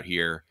laid out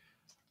here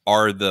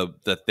are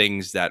the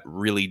things that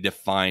really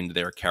defined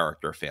their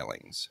character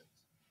failings.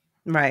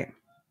 Right.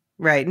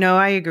 No,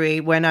 I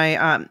agree. When I,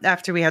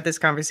 after we had this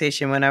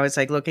conversation, when I was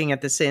like looking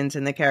at the sins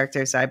and the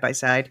characters side by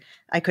side,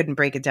 I couldn't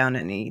break it down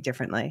any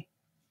differently.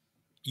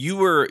 You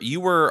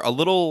were a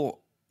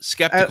little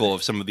skeptical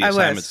of some of the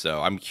assignments,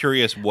 though. I'm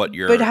curious what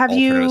your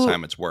alternate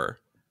assignments were.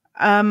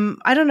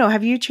 I don't know.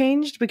 Have you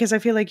changed? Because I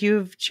feel like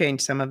you've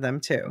changed some of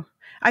them too.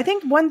 I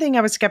think one thing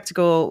I was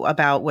skeptical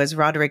about was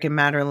Roderick and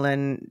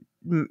Madeline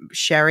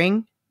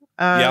sharing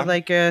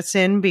like a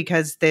sin,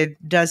 because there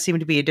does seem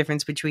to be a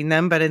difference between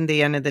them, but in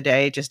the end of the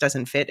day it just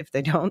doesn't fit if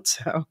they don't.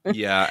 So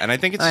yeah, and I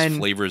think it's just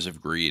flavors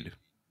of greed,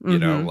 you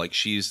know, like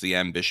she's the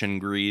ambition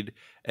greed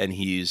and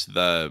he's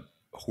the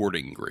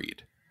hoarding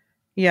greed.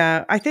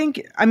 Yeah, I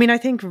think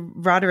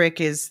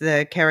Roderick is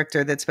the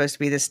character that's supposed to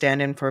be the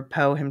stand-in for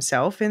Poe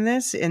himself in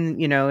this, in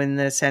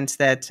the sense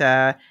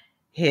that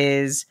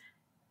his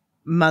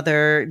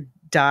mother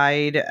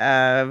died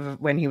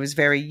when he was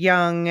very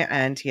young,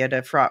 and he had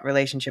a fraught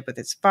relationship with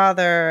his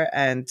father,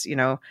 and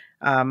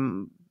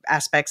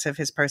aspects of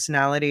his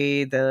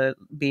personality, the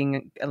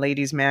being a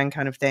ladies' man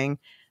kind of thing,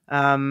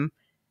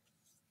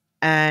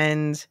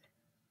 and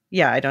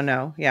yeah, I don't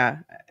know,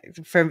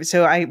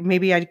 so I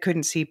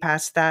couldn't see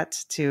past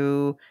that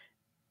to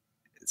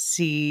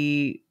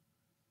see.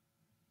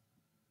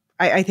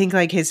 I think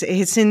like his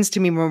sins to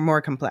me were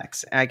more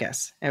complex. I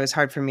guess it was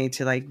hard for me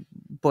to like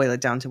boil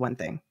it down to one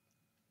thing.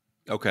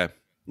 Okay.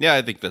 Yeah,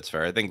 I think that's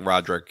fair. I think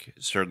Roderick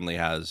certainly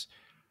has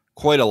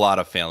quite a lot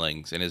of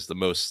failings and is the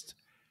most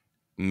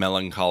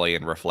melancholy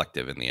and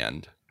reflective in the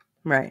end.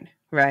 Right.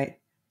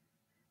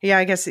 Yeah,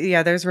 I guess,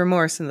 there's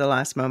remorse in the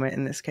last moment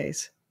in this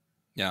case.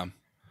 Yeah.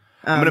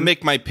 I'm going to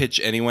make my pitch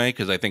anyway,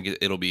 because I think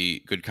it'll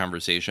be good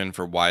conversation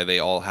for why they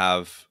all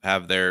have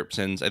their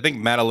sins. I think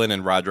Madeline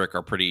and Roderick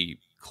are pretty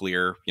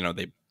clear. You know,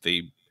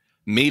 they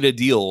made a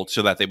deal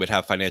so that they would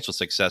have financial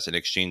success in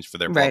exchange for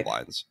their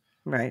bloodlines.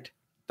 Right.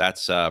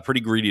 That's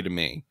pretty greedy to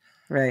me.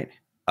 Right.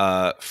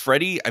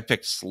 Freddie, I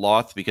picked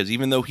sloth because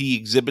even though he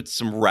exhibits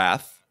some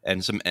wrath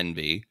and some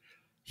envy,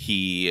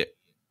 he,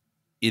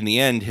 in the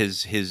end,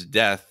 his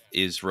death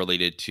is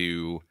related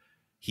to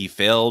he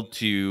failed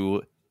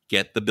to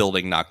get the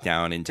building knocked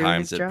down in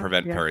time to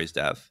prevent Perry's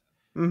death.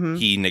 Mm-hmm.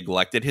 He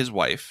neglected his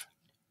wife.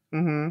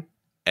 Mm-hmm.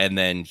 and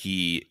then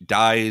he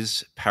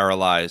dies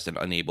paralyzed and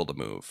unable to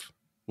move,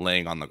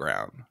 laying on the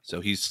ground.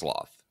 So he's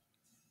Sloth.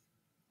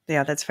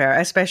 Yeah, that's fair.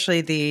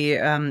 Especially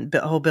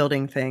the whole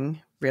building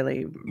thing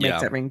really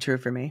makes that ring true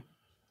for me.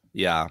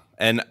 Yeah,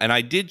 and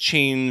I did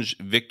change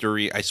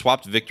Victory. I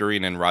swapped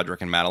Victorine and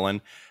Roderick and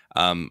Madeline.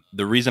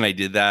 The reason I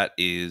did that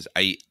is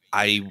I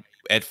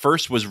at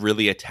first was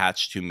really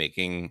attached to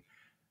making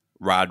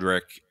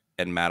Roderick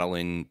and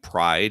Madeline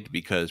Pride,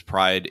 because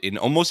Pride, in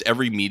almost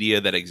every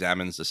media that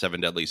examines the 7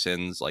 deadly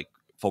sins, like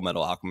Full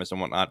Metal Alchemist and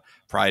whatnot,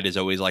 Pride is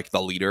always like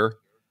the leader.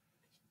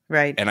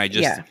 Right. And I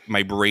just,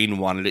 my brain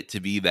wanted it to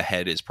be the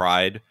head is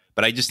Pride,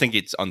 but I just think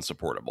it's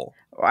unsupportable.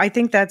 I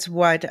think that's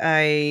what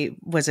I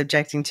was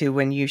objecting to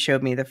when you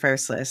showed me the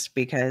first list,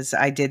 because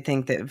I did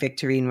think that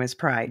Victorine was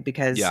Pride,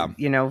 because,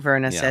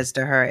 Verna says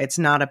to her, it's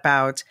not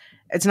about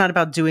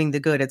doing the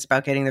good. It's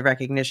about getting the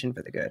recognition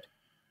for the good.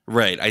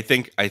 Right. I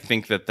think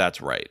that's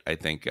right. I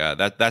think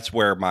that's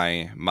where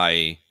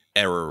my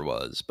error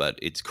was, but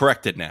it's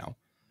corrected now.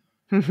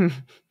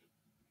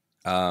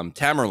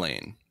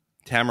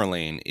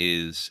 Tamerlane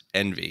is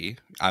Envy.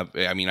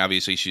 I mean,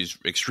 obviously she's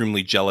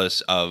extremely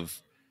jealous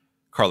of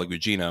Carla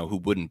Gugino, who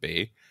wouldn't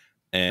be,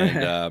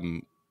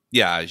 and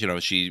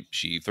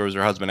she throws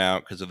her husband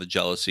out because of the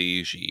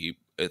jealousy. She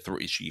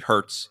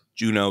hurts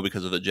Juno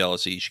because of the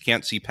jealousy. She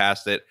can't see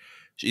past it.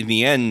 In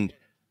the end,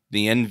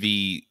 the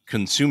envy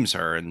consumes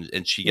her,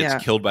 and she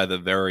gets killed by the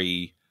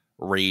very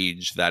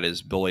rage that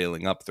is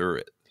boiling up through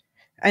it.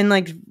 And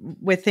like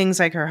with things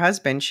like her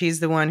husband,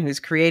 she's the one who's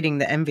creating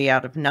the envy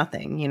out of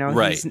nothing. He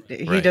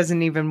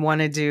doesn't even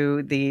want to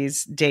do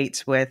these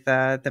dates with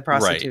the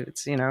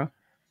prostitutes. Right.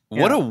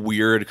 What a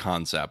weird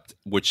concept.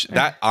 Which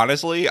that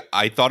honestly,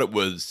 I thought it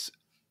was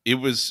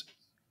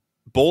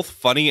both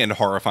funny and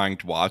horrifying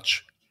to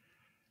watch.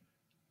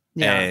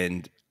 Yeah.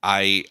 And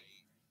I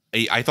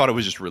thought it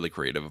was just really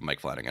creative of Mike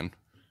Flanagan.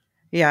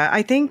 Yeah,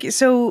 I think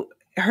so.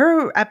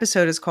 Her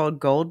episode is called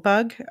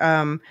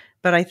Goldbug,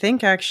 but I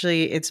think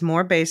actually it's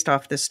more based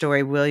off the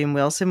story William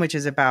Wilson, which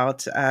is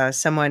about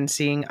someone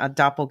seeing a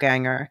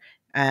doppelganger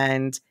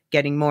and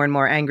getting more and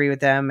more angry with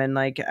them, and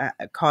like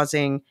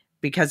causing,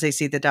 because they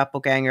see the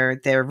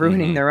doppelganger, they're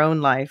ruining their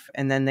own life,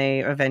 and then they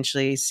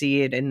eventually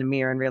see it in the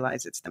mirror and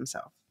realize it's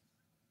themselves.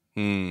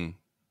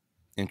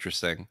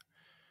 Interesting.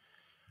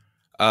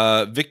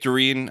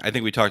 Victorine, I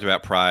think we talked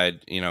about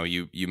Pride.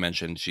 You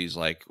mentioned she's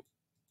like,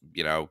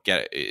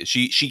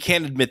 she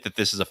can't admit that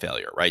this is a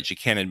failure, right? She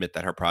can't admit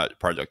that her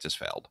project has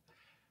failed.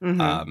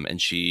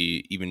 And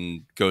she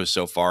even goes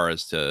so far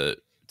as to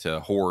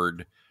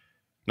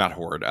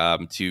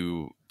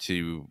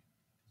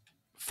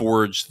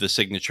forge the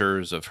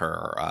signatures of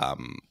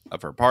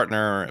her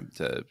partner, and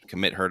to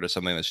commit her to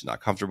something that she's not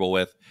comfortable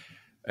with.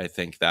 I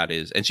think that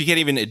is, and she can't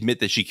even admit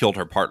that she killed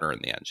her partner in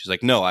the end. She's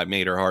like, no, I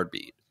made her heart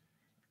beat.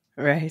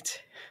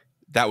 Right.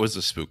 That was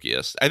the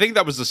spookiest. I think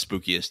that was the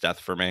spookiest death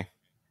for me.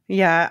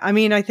 Yeah, I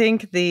mean, I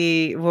think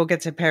we'll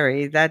get to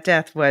Perry. That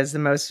death was the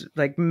most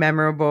like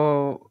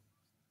memorable,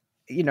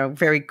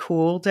 very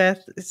cool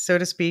death, so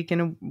to speak,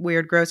 in a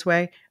weird, gross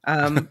way.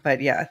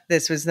 But yeah,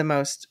 this was the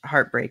most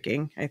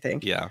heartbreaking, I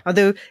think. Yeah.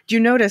 Although, do you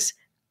notice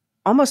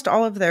almost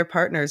all of their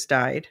partners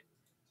died?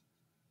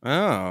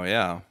 Oh,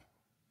 yeah.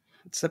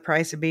 It's the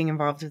price of being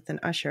involved with an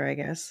usher, I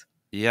guess.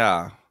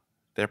 Yeah,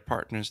 their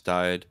partners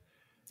died.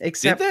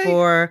 Except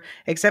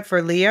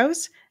for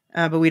Leo's.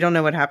 But we don't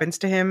know what happens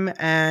to him,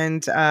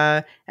 and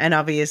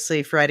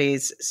obviously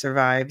Freddy's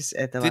survives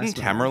at the last. Didn't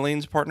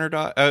Tamerlane's partner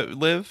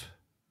live?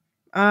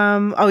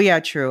 Oh yeah,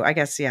 true. I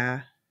guess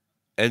yeah.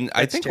 And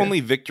I think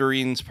only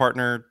Victorine's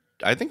partner.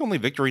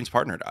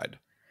 Died.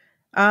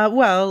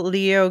 Well,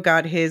 Leo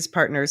got his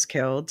partners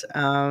killed.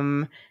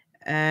 And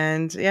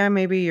yeah,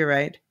 maybe you're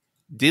right.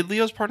 Did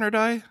Leo's partner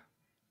die?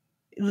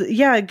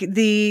 Yeah.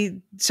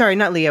 Sorry,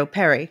 not Leo.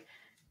 Perry.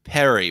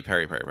 Perry.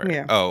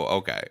 Yeah. Oh,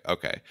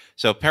 okay.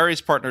 So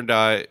Perry's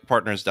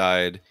partners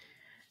died.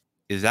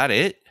 Is that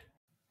it?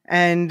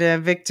 And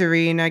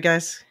Victorine, I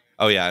guess.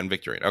 Oh yeah, and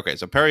Victorine. Okay,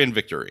 so Perry and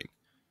Victorine.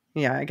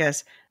 Yeah, I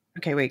guess.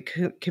 Okay, wait.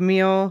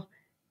 Camille.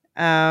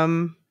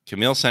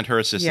 Camille sent her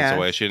assistants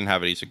away. She didn't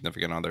have any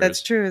significant others.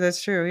 That's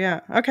true. Yeah.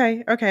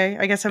 Okay.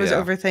 I guess I was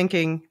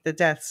overthinking the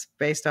deaths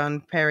based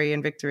on Perry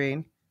and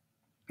Victorine.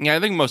 Yeah,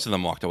 I think most of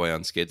them walked away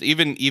unscathed.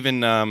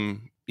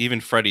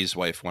 Even Freddie's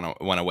wife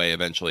went away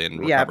eventually and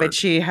recovered. Yeah, but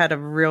she had a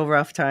real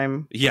rough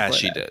time. Yeah,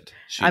 she did.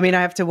 I mean,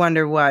 I have to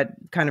wonder what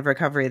kind of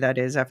recovery that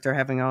is after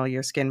having all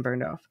your skin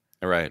burned off.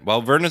 All right.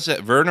 Well,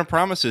 Verna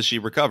promises she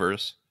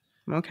recovers.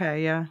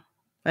 Okay, yeah.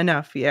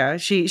 Enough. Yeah,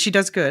 she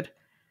does good.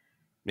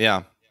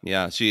 Yeah.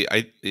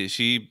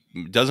 She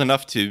does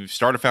enough to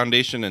start a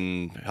foundation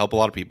and help a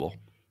lot of people.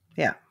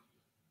 Yeah.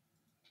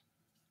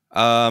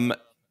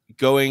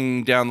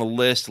 Going down the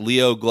list,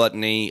 Leo,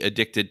 gluttony,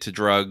 addicted to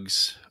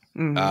drugs.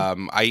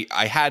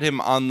 I had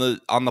him on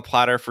the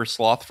platter for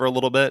sloth for a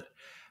little bit,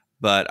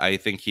 but I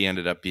think he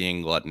ended up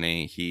being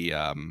gluttony. He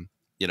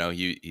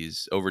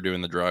he's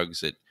overdoing the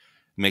drugs. It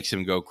makes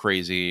him go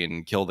crazy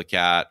and kill the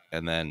cat,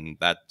 and then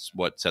that's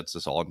what sets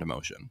us all into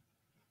motion.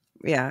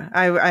 Yeah,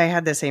 I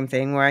had the same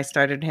thing where I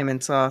started him in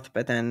Sloth,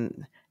 but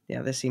then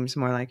this seems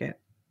more like it.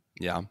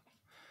 Yeah.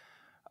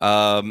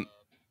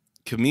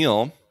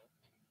 Camille,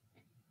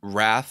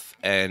 Wrath,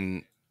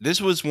 and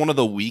this was one of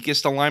the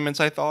weakest alignments,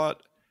 I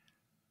thought,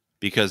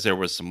 because there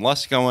was some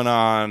lust going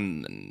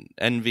on and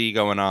envy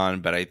going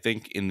on, but I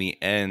think in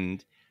the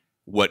end,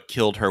 what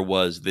killed her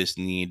was this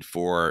need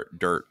for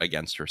dirt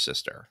against her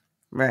sister.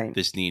 Right.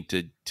 This need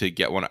to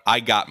get one. I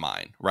got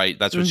mine, right?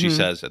 That's what she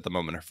says at the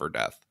moment of her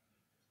death.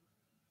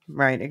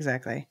 Right,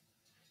 exactly.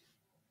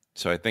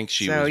 So I think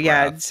she was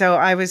Wrath. So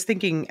I was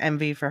thinking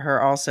envy for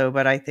her also,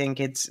 but I think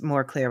it's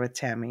more clear with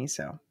Tammy,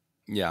 so.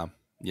 Yeah.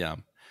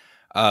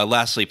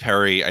 Lastly,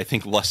 Perry, I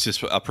think lust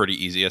is a pretty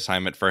easy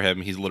assignment for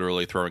him. He's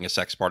literally throwing a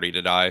sex party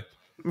to die.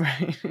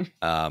 Right.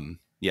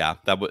 Yeah,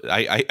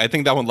 I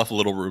think that one left a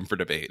little room for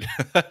debate.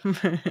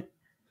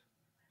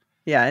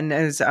 Yeah, and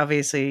there's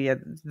obviously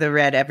the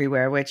red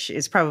everywhere, which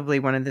is probably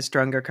one of the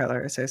stronger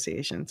color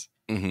associations.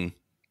 Mm-hmm.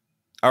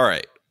 All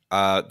right.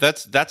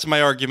 That's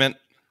my argument.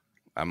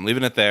 I'm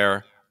leaving it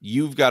there.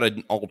 You've got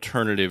an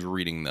alternative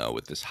reading, though,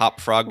 with this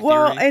hop frog theory.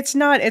 Well, it's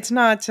not,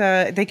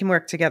 they can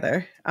work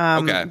together.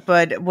 Okay.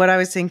 But what I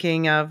was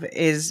thinking of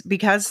is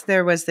because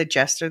there was the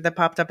jester that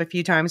popped up a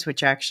few times,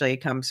 which actually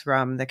comes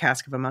from the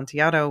Cask of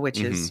Amontillado, which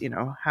is,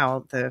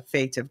 how the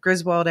fate of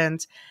Griswold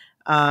ends.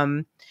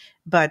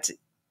 But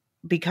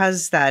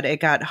because that it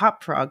got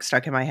hop frog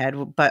stuck in my head,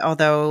 but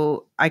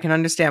although I can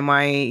understand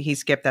why he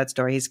skipped that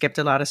story, he skipped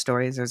a lot of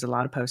stories. There's a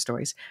lot of Poe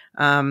stories.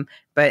 And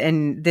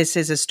this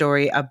is a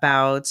story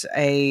about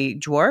a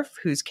dwarf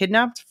who's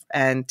kidnapped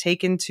and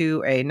taken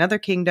to another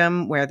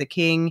kingdom where the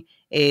king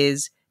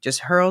is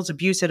just hurls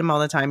abuse at him all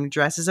the time,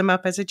 dresses him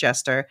up as a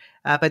jester.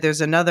 But there's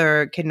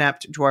another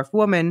kidnapped dwarf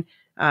woman.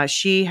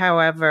 She,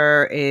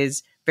 however,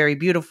 is very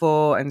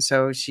beautiful. And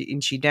so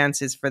she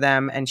dances for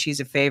them and she's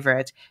a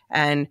favorite.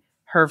 And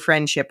her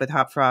friendship with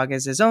Hop Frog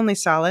is his only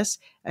solace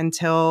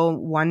until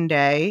one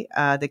day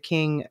the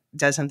king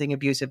does something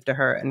abusive to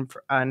her.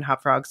 And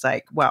Hop Frog's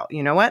like, well,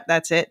 you know what?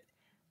 That's it.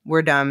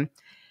 We're done.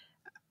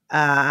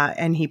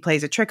 And he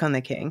plays a trick on the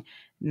king.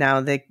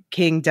 Now, the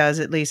king does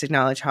at least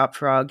acknowledge Hop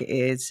Frog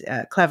is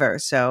clever,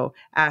 so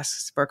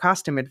asks for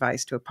costume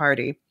advice to a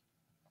party.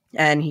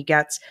 And he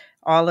gets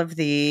all of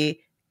the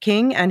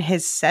king and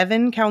his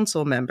 7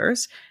 council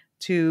members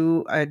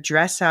to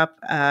dress up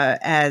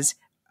as...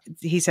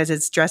 He says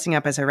it's dressing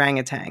up as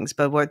orangutans,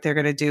 but what they're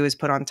going to do is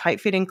put on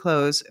tight-fitting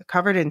clothes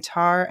covered in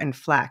tar and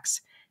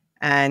flax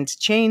and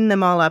chain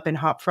them all up, and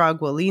Hop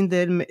Frog will lead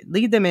them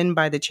in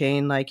by the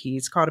chain like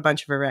he's caught a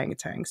bunch of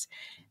orangutans.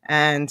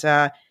 And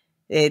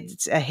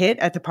it's a hit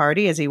at the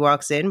party as he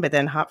walks in, but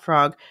then Hop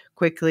Frog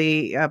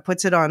quickly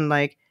puts it on,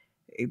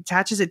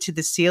 attaches it to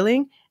the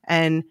ceiling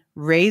and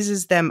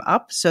raises them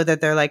up so that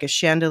they're like a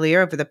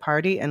chandelier over the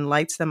party and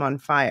lights them on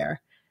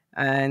fire.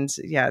 And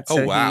he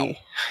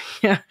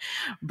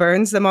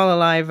burns them all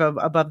alive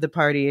above the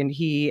party, and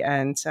he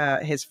and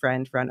his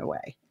friend run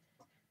away.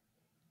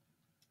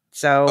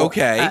 So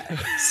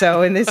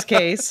so in this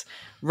case,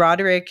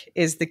 Roderick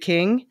is the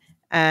king,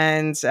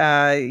 and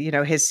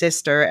his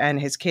sister and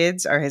his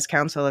kids are his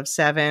council of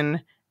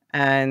 7,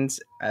 and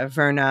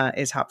Verna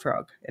is Hop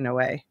Frog in a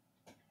way.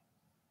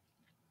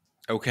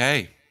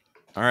 Okay,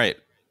 all right,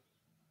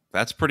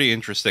 that's pretty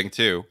interesting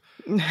too.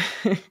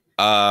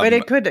 But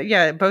it could,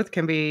 both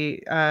can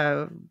be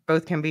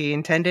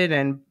intended,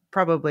 and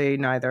probably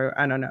neither.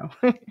 I don't know.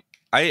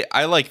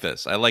 I like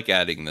this. I like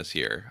adding this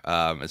here,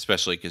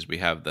 especially because we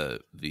have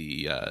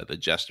the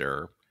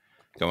jester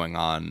going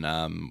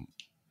on,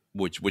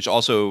 which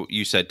also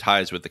you said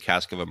ties with the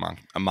Cask of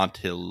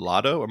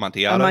Amontillado.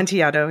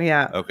 Amontillado,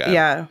 yeah. Okay,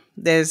 yeah.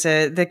 There's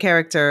the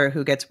character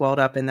who gets walled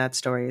up in that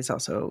story is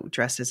also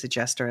dressed as a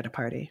jester at a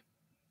party.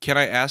 Can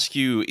I ask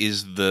you,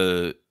 is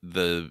the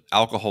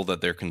alcohol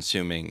that they're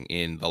consuming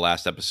in the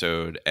last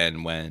episode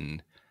and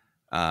when,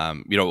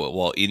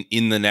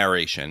 in the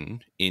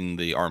narration, in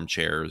the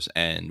armchairs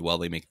and while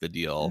they make the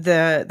deal,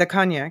 the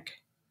cognac,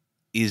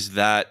 is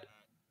that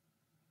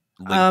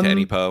linked to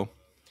any Poe?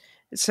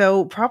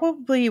 So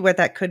probably what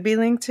that could be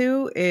linked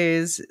to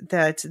is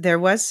that there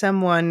was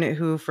someone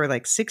who for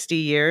 60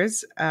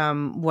 years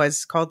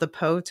was called the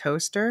Poe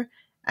Toaster.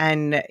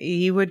 And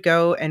he would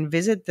go and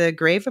visit the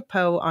grave of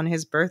Poe on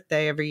his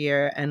birthday every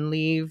year and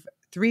leave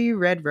 3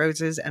 red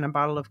roses and a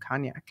bottle of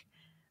cognac.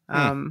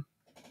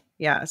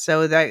 Yeah,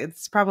 so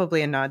it's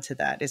probably a nod to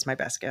that is my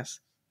best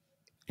guess.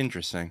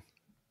 Interesting.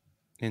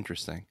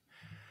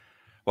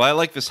 Well, I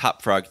like this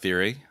Hop Frog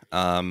theory.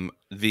 I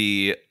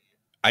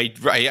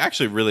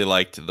actually really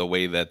liked the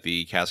way that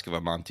the Cask of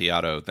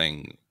Amontillado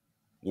thing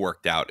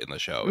worked out in the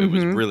show. It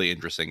was really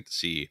interesting to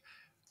see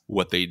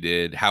what they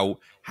did, how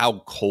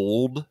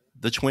cold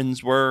the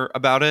twins were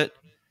about it.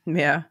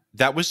 Yeah.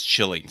 That was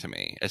chilling to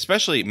me,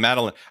 especially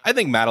Madeline. I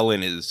think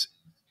Madeline is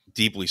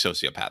deeply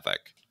sociopathic.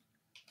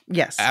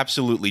 Yes.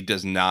 Absolutely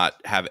does not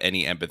have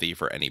any empathy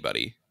for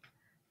anybody.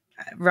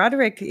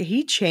 Roderick,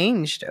 he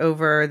changed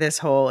over this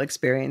whole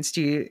experience.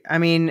 You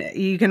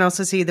can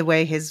also see the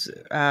way his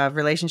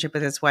relationship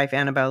with his wife,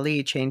 Annabelle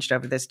Lee, changed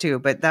over this too.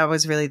 But that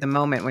was really the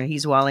moment when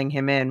he's walling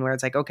him in, where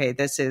it's like, okay,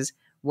 this is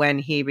when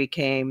he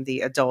became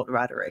the adult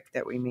Roderick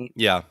that we meet.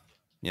 Yeah.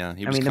 Yeah.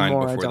 He was kind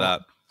before adult.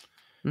 that.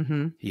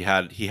 Mm-hmm.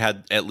 He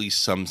had at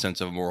least some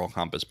sense of moral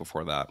compass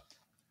before that.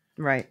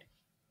 Right.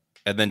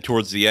 And then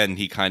towards the end,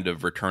 he kind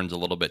of returns a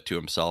little bit to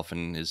himself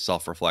and is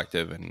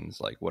self-reflective and is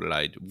like, what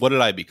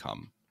did I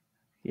become?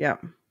 Yeah.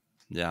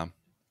 Yeah.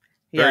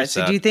 Very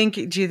sad. So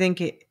do you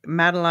think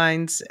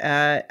Madeline's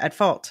at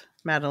fault?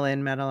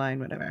 Madeline,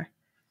 whatever.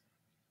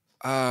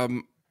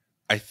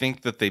 I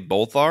think that they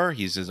both are.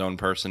 He's his own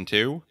person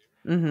too.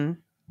 Mm-hmm.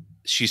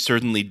 She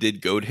certainly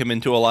did goad him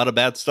into a lot of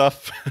bad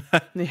stuff.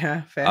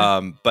 Yeah,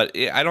 fair. But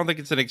I don't think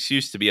it's an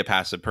excuse to be a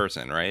passive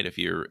person, right? If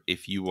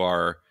you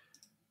are,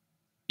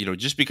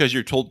 just because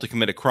you're told to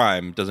commit a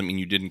crime doesn't mean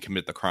you didn't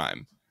commit the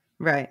crime.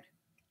 Right.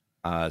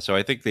 So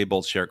I think they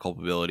both share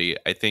culpability.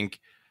 I think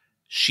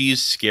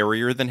she's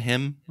scarier than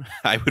him.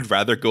 I would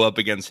rather go up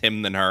against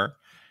him than her.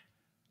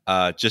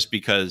 Just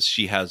because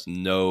she has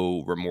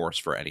no remorse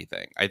for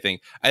anything. I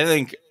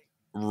think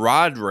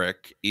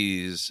Roderick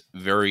is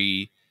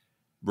very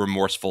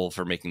remorseful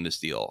for making this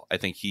deal. I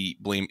think he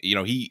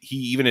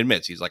even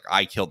admits, he's like,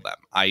 I killed them.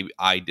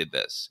 I did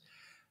this.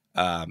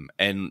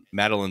 And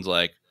Madeline's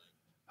like,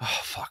 oh,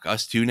 fuck,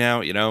 us too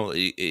now.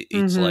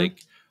 It's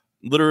like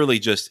literally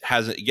just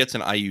gets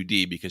an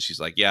IUD because she's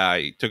like, yeah,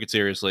 I took it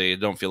seriously. I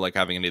don't feel like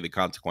having any of the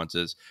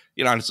consequences.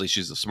 Honestly,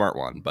 she's the smart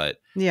one, but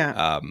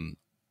yeah.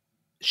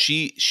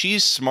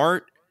 She's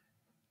smart,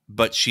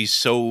 but she's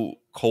so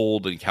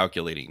cold and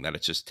calculating that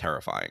it's just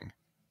terrifying.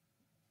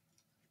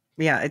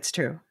 Yeah, it's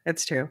true.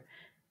 It's true.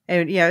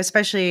 And yeah,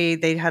 especially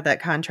they had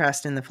that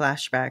contrast in the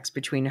flashbacks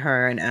between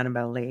her and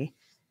Annabelle Lee.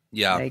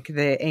 Yeah. Like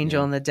the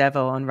angel and the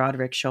devil on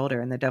Roderick's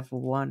shoulder, and the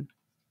devil won.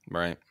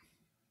 Right.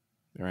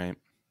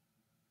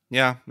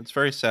 Yeah, it's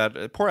very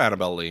sad. Poor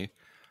Annabelle Lee.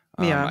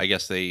 Yeah. I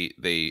guess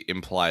they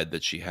implied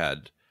that she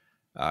had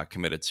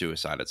committed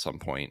suicide at some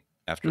point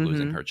after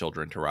losing her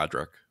children to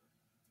Roderick.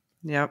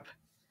 Yep.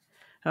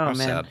 Oh, man.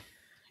 Sad.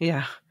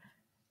 Yeah.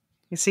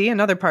 You see,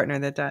 another partner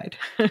that died.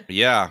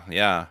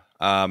 Yeah.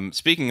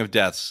 Speaking of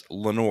deaths,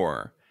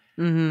 Lenore.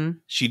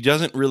 She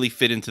doesn't really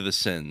fit into the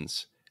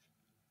sins.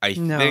 I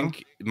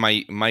think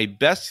my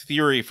best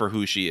theory for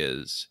who she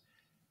is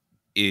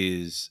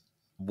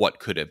what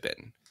could have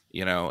been.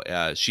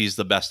 She's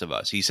the best of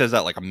us. He says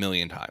that like a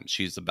million times.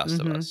 She's the best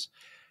of us.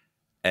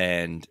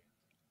 And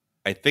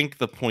I think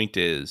the point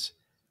is,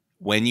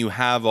 when you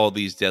have all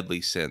these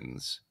deadly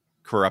sins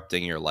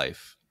corrupting your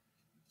life,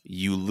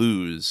 you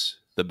lose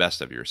the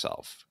best of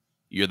yourself.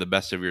 The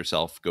best of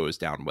yourself goes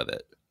down with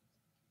it.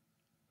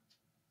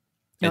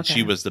 And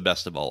she was the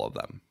best of all of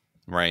them,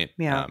 right?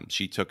 Yeah.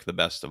 She took the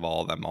best of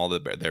all of them,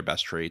 their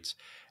best traits,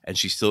 and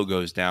she still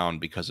goes down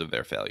because of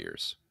their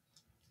failures.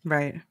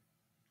 Right.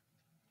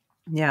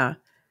 Yeah.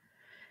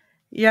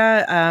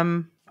 Yeah.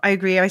 I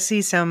agree. I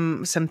see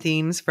some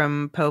themes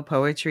from Poe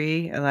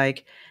poetry,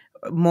 like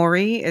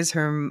Maury is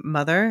her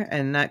mother,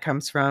 and that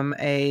comes from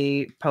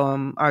a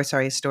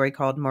story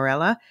called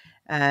Morella,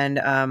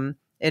 and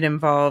it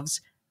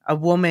involves a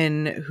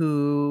woman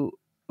who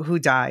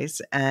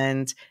dies,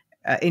 and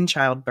in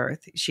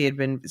childbirth, she had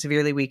been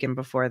severely weakened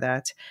before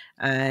that,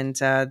 and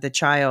the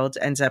child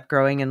ends up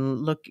growing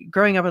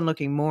up and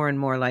looking more and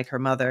more like her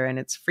mother, and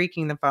it's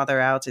freaking the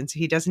father out, and so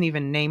he doesn't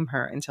even name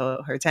her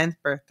until her 10th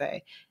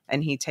birthday,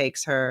 and he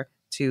takes her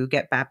to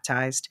get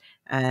baptized,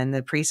 and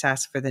the priest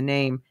asks for the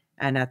name.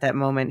 And at that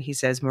moment, he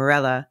says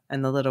Morella,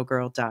 and the little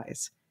girl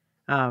dies.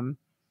 And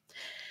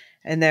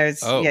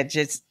there's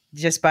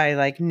just by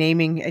like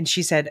naming, and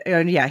she said,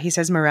 he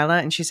says Morella,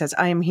 and she says,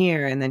 I am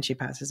here, and then she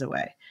passes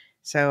away.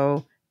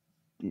 So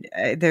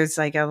there's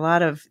like a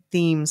lot of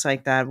themes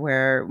like that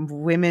where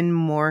women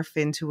morph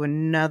into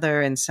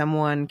another, and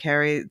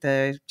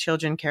the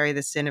children carry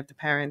the sin of the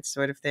parents,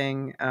 sort of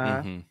thing.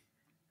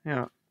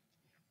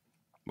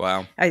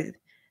 Wow.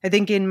 I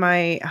think in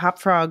my hop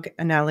frog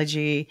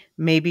analogy,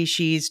 maybe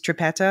she's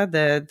Trippetta,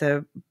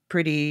 the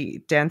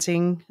pretty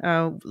dancing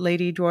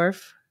lady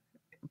dwarf.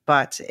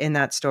 But in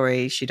that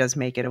story, she does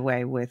make it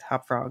away with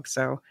Hop Frog.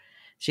 So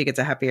she gets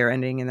a happier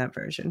ending in that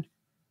version.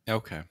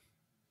 Okay.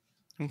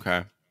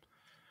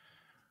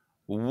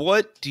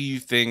 What do you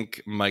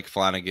think Mike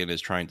Flanagan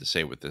is trying to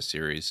say with this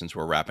series, since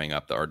we're wrapping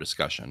up our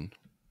discussion?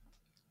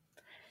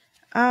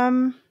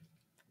 I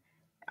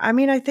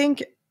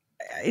think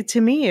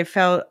to me, it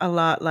felt a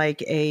lot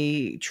like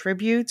a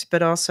tribute,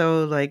 but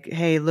also like,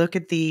 hey, look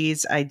at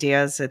these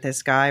ideas that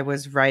this guy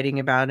was writing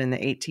about in the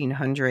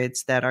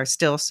 1800s that are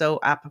still so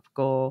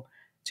applicable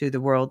to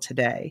the world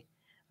today.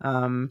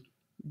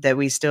 That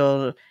we're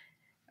still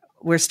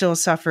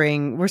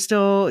suffering. We're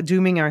still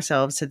dooming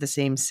ourselves to the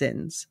same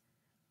sins.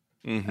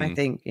 I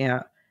think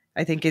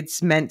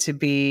it's meant to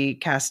be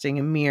casting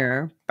a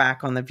mirror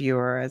back on the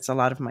viewer, as a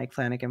lot of Mike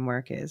Flanagan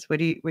work is. What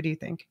do you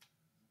think?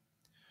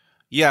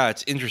 Yeah,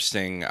 it's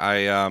interesting.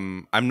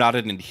 I'm not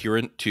an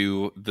adherent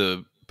to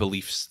the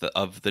beliefs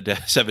of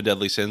the seven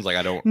deadly sins. Like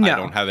I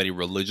don't have any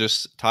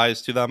religious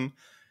ties to them,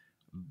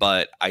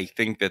 but I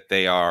think that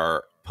they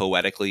are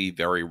poetically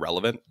very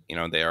relevant. You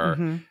know, they are.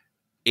 Mm-hmm.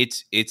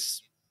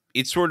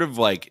 It's sort of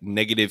like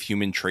negative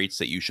human traits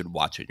that you should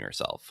watch in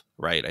yourself,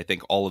 right? I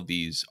think all of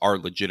these are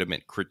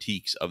legitimate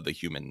critiques of the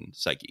human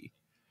psyche,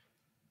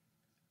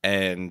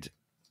 and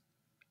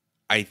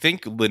I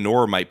think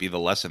Lenore might be the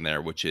lesson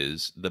there, which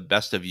is the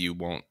best of you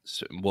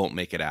won't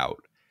make it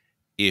out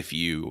if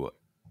you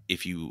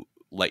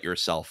let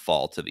yourself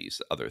fall to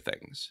these other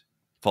things,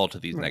 fall to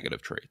these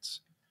negative traits.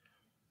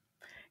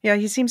 Yeah,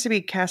 he seems to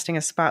be casting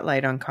a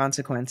spotlight on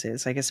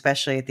consequences, like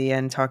especially at the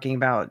end, talking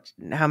about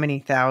how many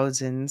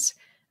thousands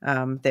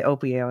the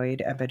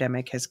opioid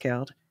epidemic has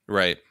killed.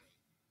 Right.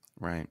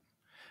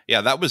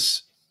 Yeah, that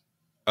was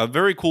a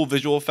very cool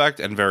visual effect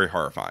and very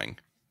horrifying.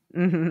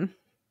 Mm-hmm.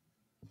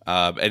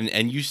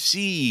 And you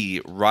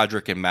see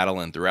Roderick and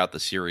Madeline throughout the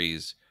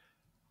series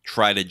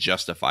try to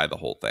justify the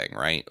whole thing,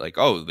 right? Like,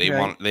 oh, they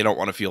don't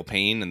want to feel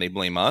pain and they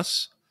blame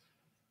us.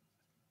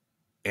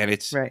 And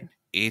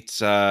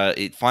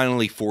it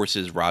finally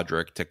forces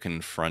Roderick to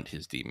confront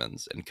his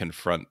demons and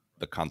confront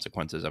the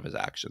consequences of his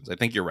actions. I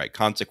think you're right.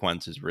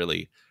 Consequence is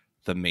really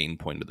the main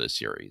point of this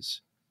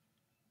series.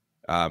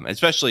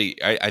 Especially,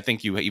 I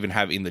think you even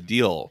have in the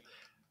deal,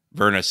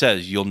 Verna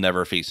says you'll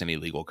never face any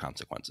legal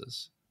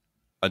consequences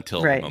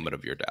until the moment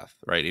of your death,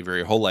 right? For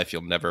your whole life,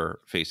 you'll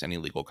never face any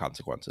legal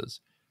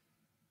consequences.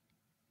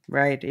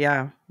 Right,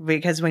 yeah.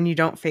 Because when you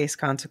don't face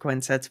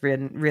consequence, that's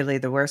really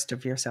the worst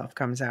of yourself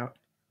comes out.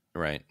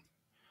 Right.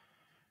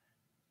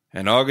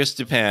 And Auguste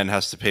Dupin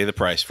has to pay the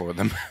price for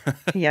them.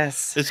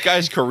 Yes. This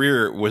guy's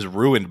career was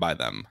ruined by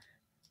them.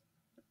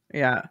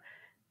 Yeah.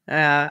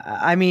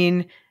 I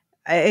mean,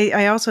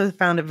 I also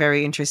found it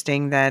very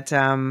interesting that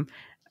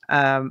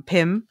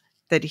Pym,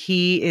 that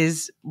he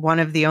is one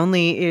of the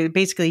only,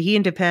 basically he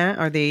and Dupin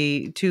are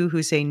the two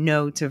who say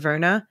no to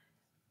Verna,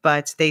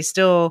 but they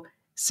still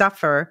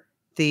suffer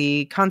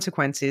the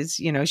consequences.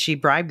 You know, she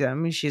bribed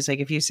them. She's like,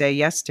 if you say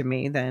yes to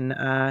me, then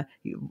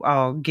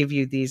I'll give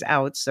you these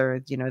outs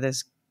or, you know,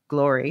 this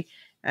glory.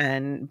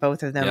 And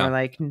both of them are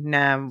like,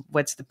 nah,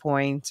 what's the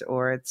point?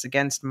 Or it's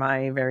against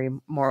my very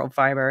moral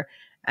fiber.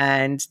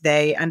 And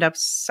they end up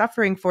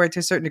suffering for it to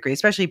a certain degree,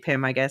 especially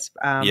Pym, I guess.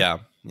 Yeah.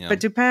 But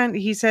Dupin,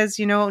 he says,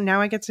 you know,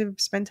 now I get to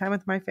spend time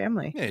with my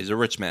family. Yeah, he's a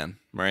rich man,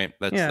 right?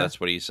 That's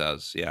what he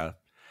says. Yeah.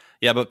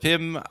 Yeah, but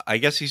Pym, I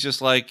guess he's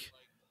just like,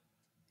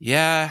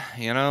 yeah,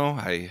 you know,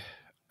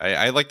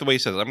 I like the way he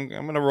says, I'm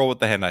going to roll with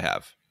the hand I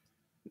have.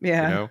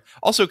 Yeah. You know?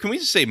 Also, can we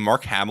just say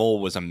Mark Hamill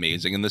was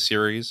amazing in the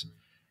series?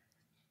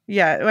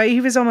 Yeah, well,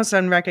 he was almost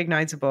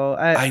unrecognizable.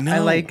 I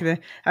know.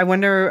 I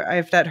wonder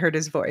if that hurt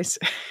his voice.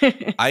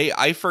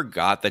 I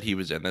forgot that he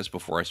was in this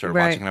before I started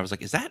watching, and I was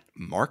like, "Is that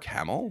Mark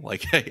Hamill?"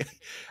 Like,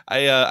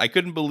 I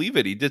couldn't believe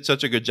it. He did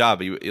such a good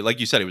job. He, like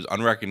you said, he was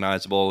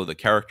unrecognizable. The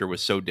character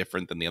was so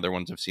different than the other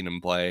ones I've seen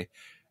him play.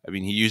 I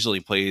mean, he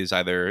usually plays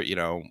either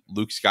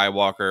Luke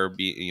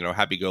Skywalker,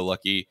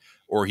 happy-go-lucky,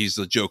 or he's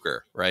the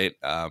Joker, right?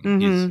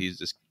 He's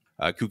this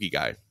kooky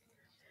guy.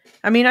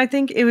 I mean, I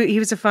think he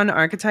was a fun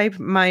archetype.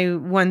 My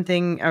one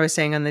thing I was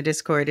saying on the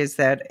Discord is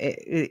that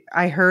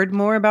I heard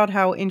more about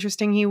how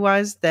interesting he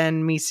was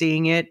than me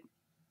seeing it,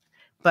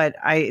 but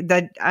I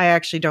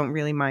actually don't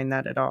really mind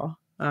that at all.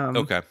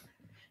 Okay.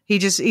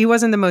 He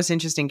wasn't the most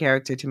interesting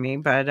character to me,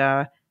 but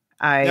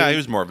he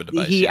was more of a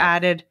device. He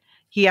added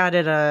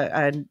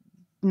a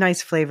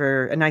nice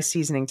flavor, a nice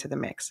seasoning to the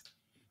mix.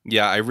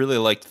 Yeah, I really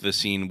liked the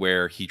scene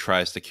where he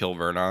tries to kill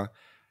Verna.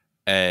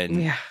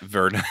 And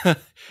Verna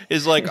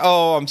is like,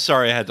 oh, I'm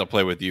sorry I had to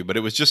play with you, but it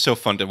was just so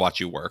fun to watch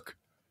you work.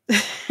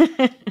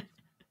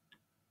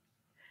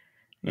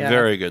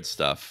 Very good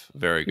stuff.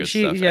 Very good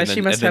stuff. Yeah,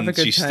 she must have a good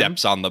time. She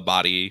steps on the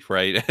body,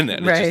 right? And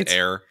then it's just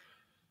air.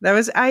 That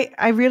was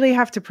I really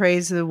have to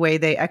praise the way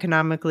they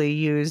economically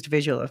used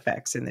visual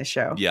effects in this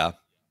show. Yeah.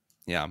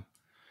 Yeah.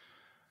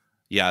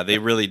 Yeah, they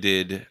really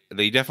did.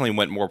 They definitely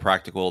went more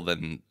practical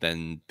than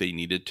they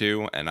needed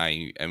to, and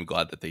I am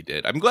glad that they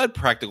did. I'm glad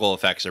practical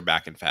effects are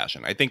back in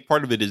fashion. I think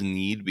part of it is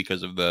need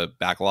because of the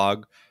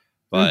backlog,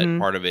 but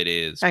part of it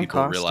is and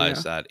people cost,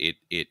 realize that it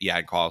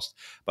and cost.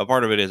 But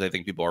part of it is I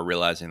think people are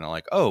realizing they're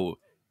like, oh,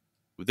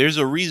 there's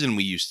a reason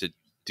we used to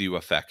do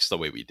effects the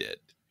way we did.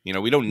 You know,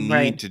 we don't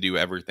need to do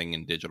everything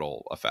in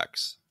digital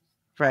effects.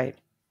 Right.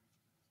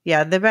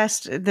 Yeah, the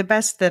best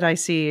that I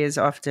see is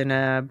often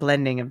a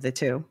blending of the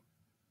two.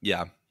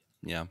 Yeah.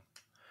 Yeah.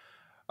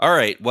 All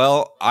right.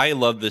 Well, I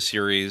love this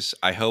series.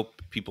 I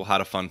hope people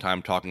had a fun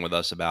time talking with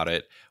us about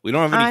it. We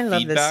don't have any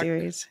feedback. I love this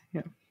series.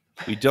 Yeah.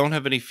 We don't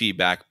have any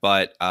feedback,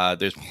 but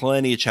there's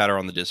plenty of chatter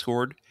on the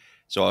Discord.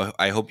 So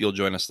I hope you'll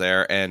join us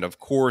there. And of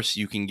course,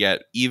 you can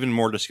get even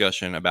more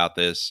discussion about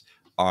this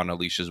on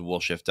Elysia's Will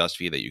Shift Dust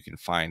feed that you can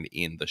find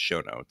in the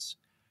show notes.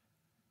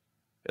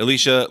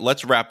 Elysia,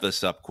 let's wrap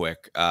this up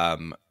quick.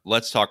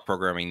 Let's talk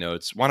programming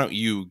notes. Why don't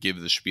you give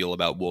the spiel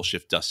about Will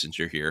Shift Dust since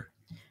you're here?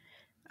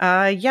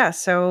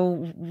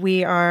 So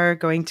we are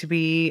going to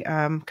be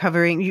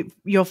covering,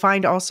 you'll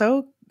find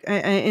also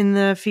in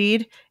the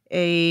feed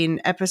an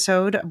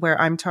episode where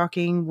I'm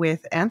talking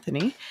with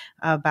Anthony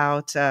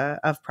about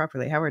of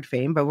Properly Howard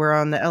fame, but we're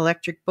on the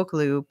Electric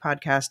Boogaloo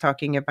podcast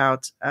talking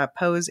about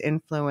Poe's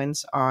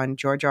influence on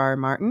George R. R.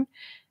 Martin.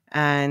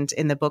 And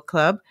in the book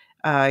club,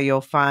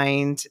 you'll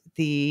find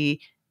the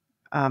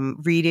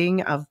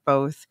reading of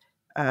both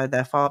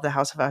The Fall of the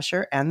House of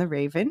Usher and The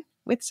Raven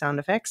with sound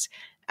effects.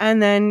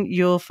 And then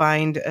you'll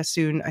find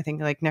soon, I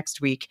think like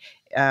next week,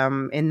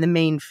 in the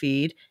main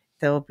feed,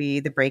 there'll be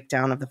the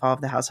breakdown of The Fall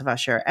of the House of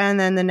Usher. And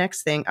then the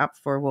next thing up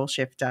for Will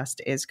Shift Dust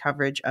is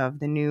coverage of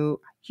the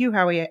new Hugh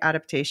Howey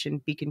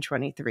adaptation, Beacon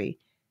 23.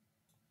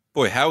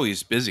 Boy,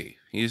 Howie's busy.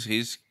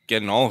 He's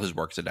getting all of his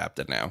works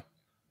adapted now.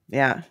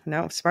 Yeah,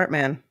 no, smart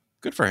man.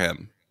 Good for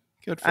him.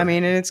 I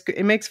mean, and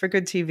it makes for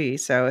good TV.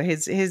 So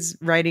his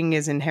writing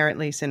is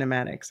inherently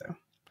cinematic. So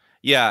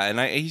yeah, and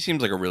he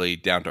seems like a really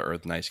down to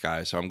earth, nice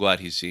guy. So I'm glad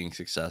he's seeing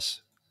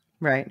success.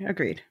 Right,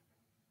 agreed.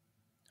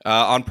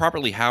 On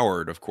Properly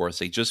Howard, of course,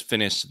 they just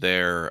finished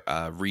their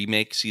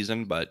remake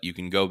season, but you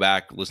can go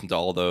back, listen to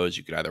all those.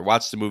 You can either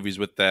watch the movies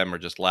with them or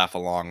just laugh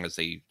along as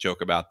they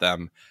joke about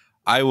them.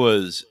 I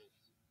was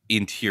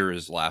in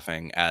tears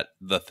laughing at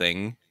The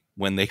Thing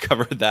when they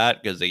covered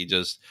that because they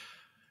just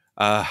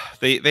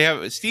they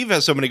have Steve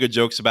has so many good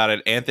jokes about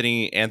it.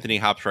 Anthony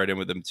hops right in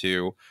with them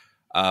too.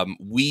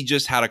 We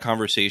just had a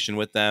conversation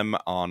with them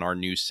on our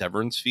new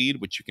Severance feed,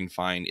 which you can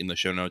find in the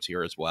show notes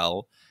here as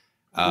well.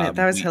 That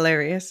was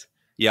hilarious.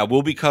 Yeah,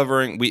 we'll be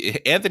covering.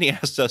 Anthony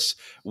asked us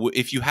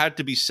if you had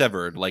to be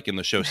severed, like in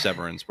the show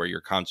Severance, where your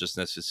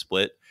consciousness is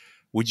split.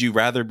 Would you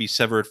rather be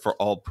severed for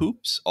all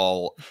poops,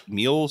 all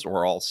meals,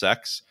 or all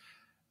sex?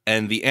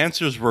 And the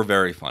answers were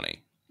very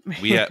funny.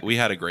 We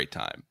had a great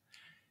time.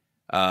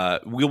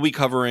 We'll be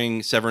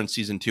covering Severance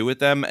Season 2 with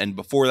them. And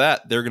before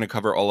that, they're going to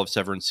cover all of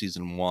Severance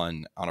Season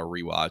 1 on a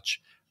rewatch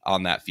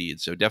on that feed.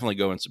 So definitely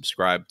go and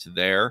subscribe to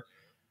there.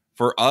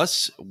 For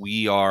us,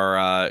 we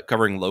are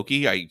covering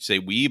Loki. I say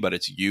we, but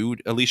it's you,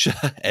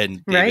 Elysia,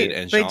 and David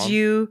and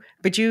Sean.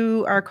 But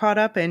you are caught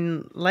up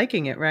in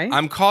liking it, right?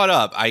 I'm caught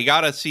up. I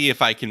got to see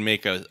if I can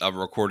make a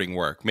recording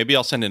work. Maybe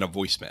I'll send in a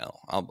voicemail.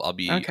 I'll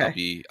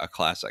be a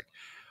classic.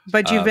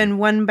 But you've been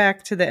won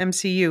back to the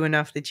MCU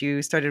enough that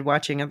you started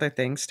watching other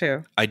things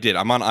too. I did.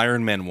 I'm on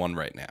Iron Man 1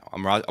 right now.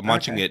 I'm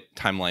watching it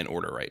timeline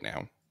order right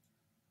now.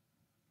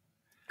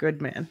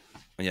 Good man.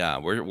 Yeah,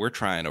 we're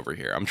trying over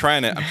here. I'm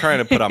trying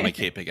to put on my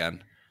cape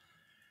again.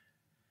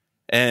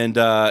 And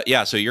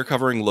so you're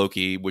covering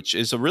Loki, which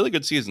is a really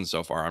good season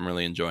so far. I'm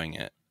really enjoying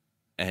it.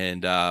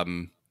 And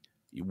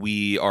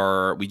we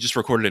just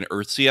recorded an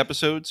Earthsea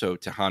episode, so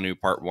Tehanu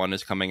Part 1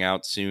 is coming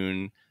out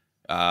soon.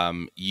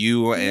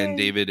 You and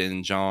David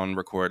and John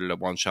recorded a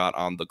one shot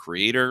on The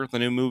Creator, the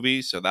new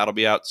movie, so that'll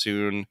be out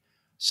soon.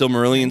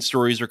 Silmarillion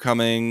stories are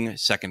coming,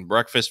 Second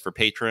Breakfast for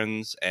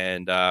patrons,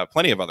 and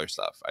plenty of other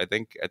stuff. I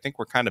think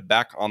we're kind of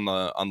back on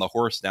the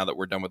horse now that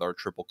we're done with our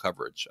triple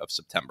coverage of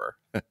September.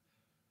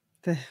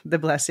 the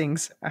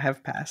blessings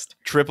have passed.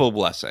 Triple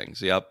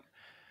blessings, yep.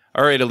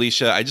 All right,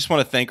 Elysia, I just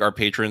want to thank our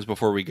patrons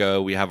before we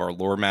go. We have our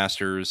lore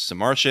masters,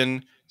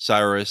 Samartian,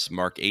 Cyrus,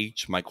 Mark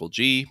H, Michael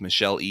G,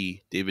 Michelle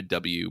E, David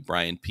W,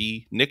 Brian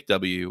P, Nick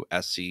W,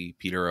 SC,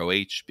 Peter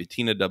OH,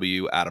 Bettina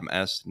W, Adam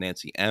S,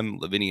 Nancy M,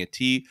 Lavinia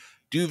T,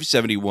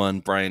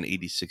 Duve71, Brian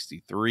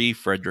 8063,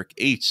 Frederick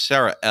H,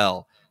 Sarah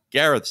L,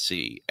 Gareth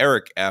C,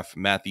 Eric F,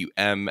 Matthew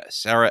M,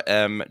 Sarah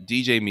M,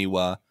 DJ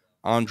Miwa,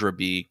 Andra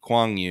B,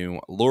 Kwang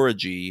Yu, Laura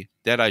G,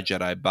 Deadeye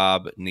Jedi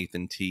Bob,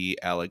 Nathan T,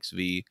 Alex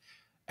V,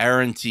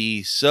 Aaron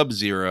T,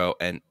 Sub-Zero,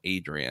 and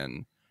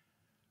Adrian.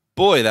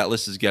 Boy, that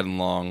list is getting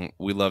long.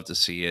 We love to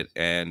see it,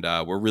 and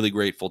we're really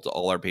grateful to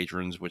all our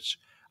patrons, which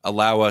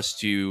allow us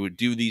to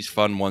do these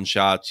fun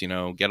one-shots,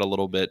 get a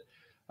little bit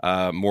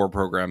more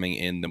programming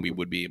in than we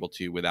would be able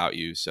to without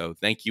you. So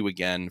thank you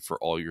again for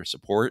all your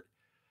support.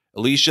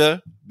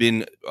 Elysia,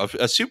 been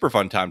a super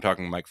fun time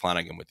talking to Mike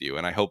Flanagan with you,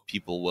 and I hope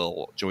people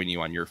will join you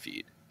on your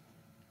feed.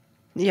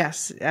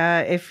 Yes.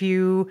 If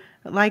you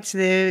liked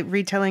the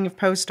retelling of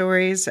Poe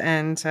stories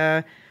and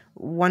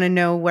want to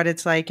know what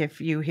it's like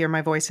if you hear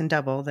my voice in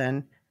double,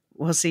 then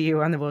we'll see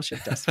you on the Will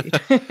Shift Dust feed.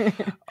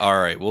 All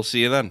right. We'll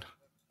see you then.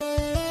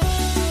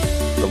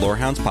 The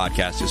Lorehounds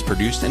podcast is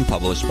produced and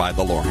published by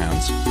the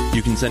Lorehounds.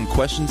 You can send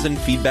questions and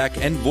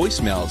feedback and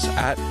voicemails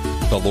at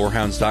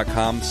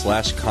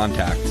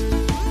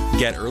thelorehounds.com/contact.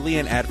 Get early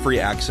and ad-free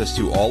access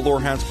to all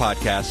Lorehounds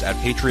podcasts at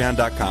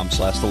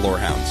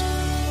patreon.com/thelorehounds.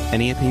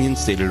 Any opinions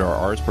stated are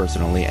ours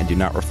personally and do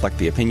not reflect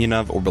the opinion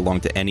of or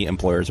belong to any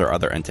employers or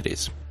other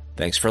entities.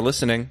 Thanks for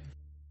listening.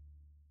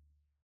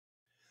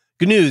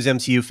 Good news,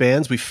 MCU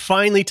fans. We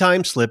finally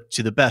time-slipped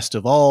to the best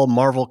of all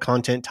Marvel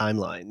content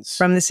timelines.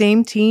 From the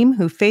same team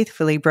who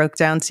faithfully broke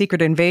down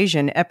Secret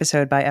Invasion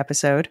episode by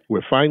episode.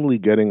 We're finally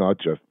getting our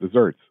Just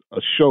Desserts, a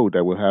show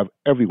that will have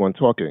everyone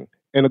talking,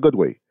 in a good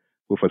way,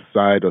 with a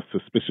side of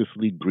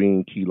suspiciously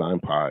green key lime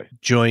pie.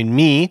 Join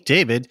me,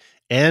 David,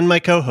 and my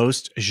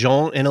co-hosts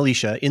Jean and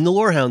Elysia in the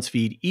Lorehounds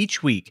feed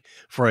each week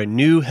for a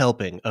new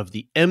helping of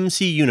the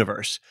MC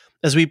Universe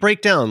as we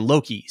break down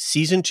Loki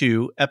Season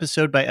 2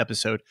 episode by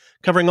episode,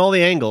 covering all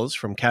the angles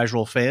from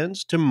casual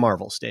fans to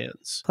Marvel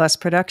stans. Plus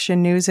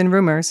production news and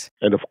rumors.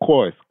 And of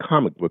course,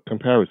 comic book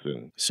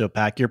comparison. So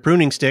pack your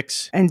pruning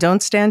sticks. And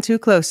don't stand too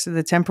close to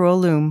the temporal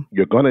loom.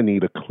 You're going to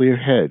need a clear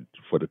head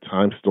for the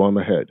time storm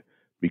ahead,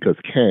 because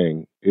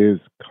Kang is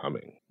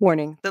coming.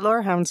 Warning, the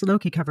Lorehounds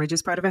Loki coverage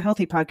is part of a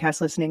healthy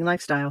podcast listening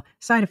lifestyle.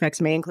 Side effects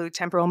may include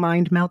temporal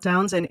mind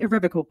meltdowns and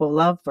irrevocable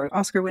love for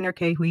Oscar winner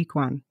Ke Huy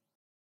Quan.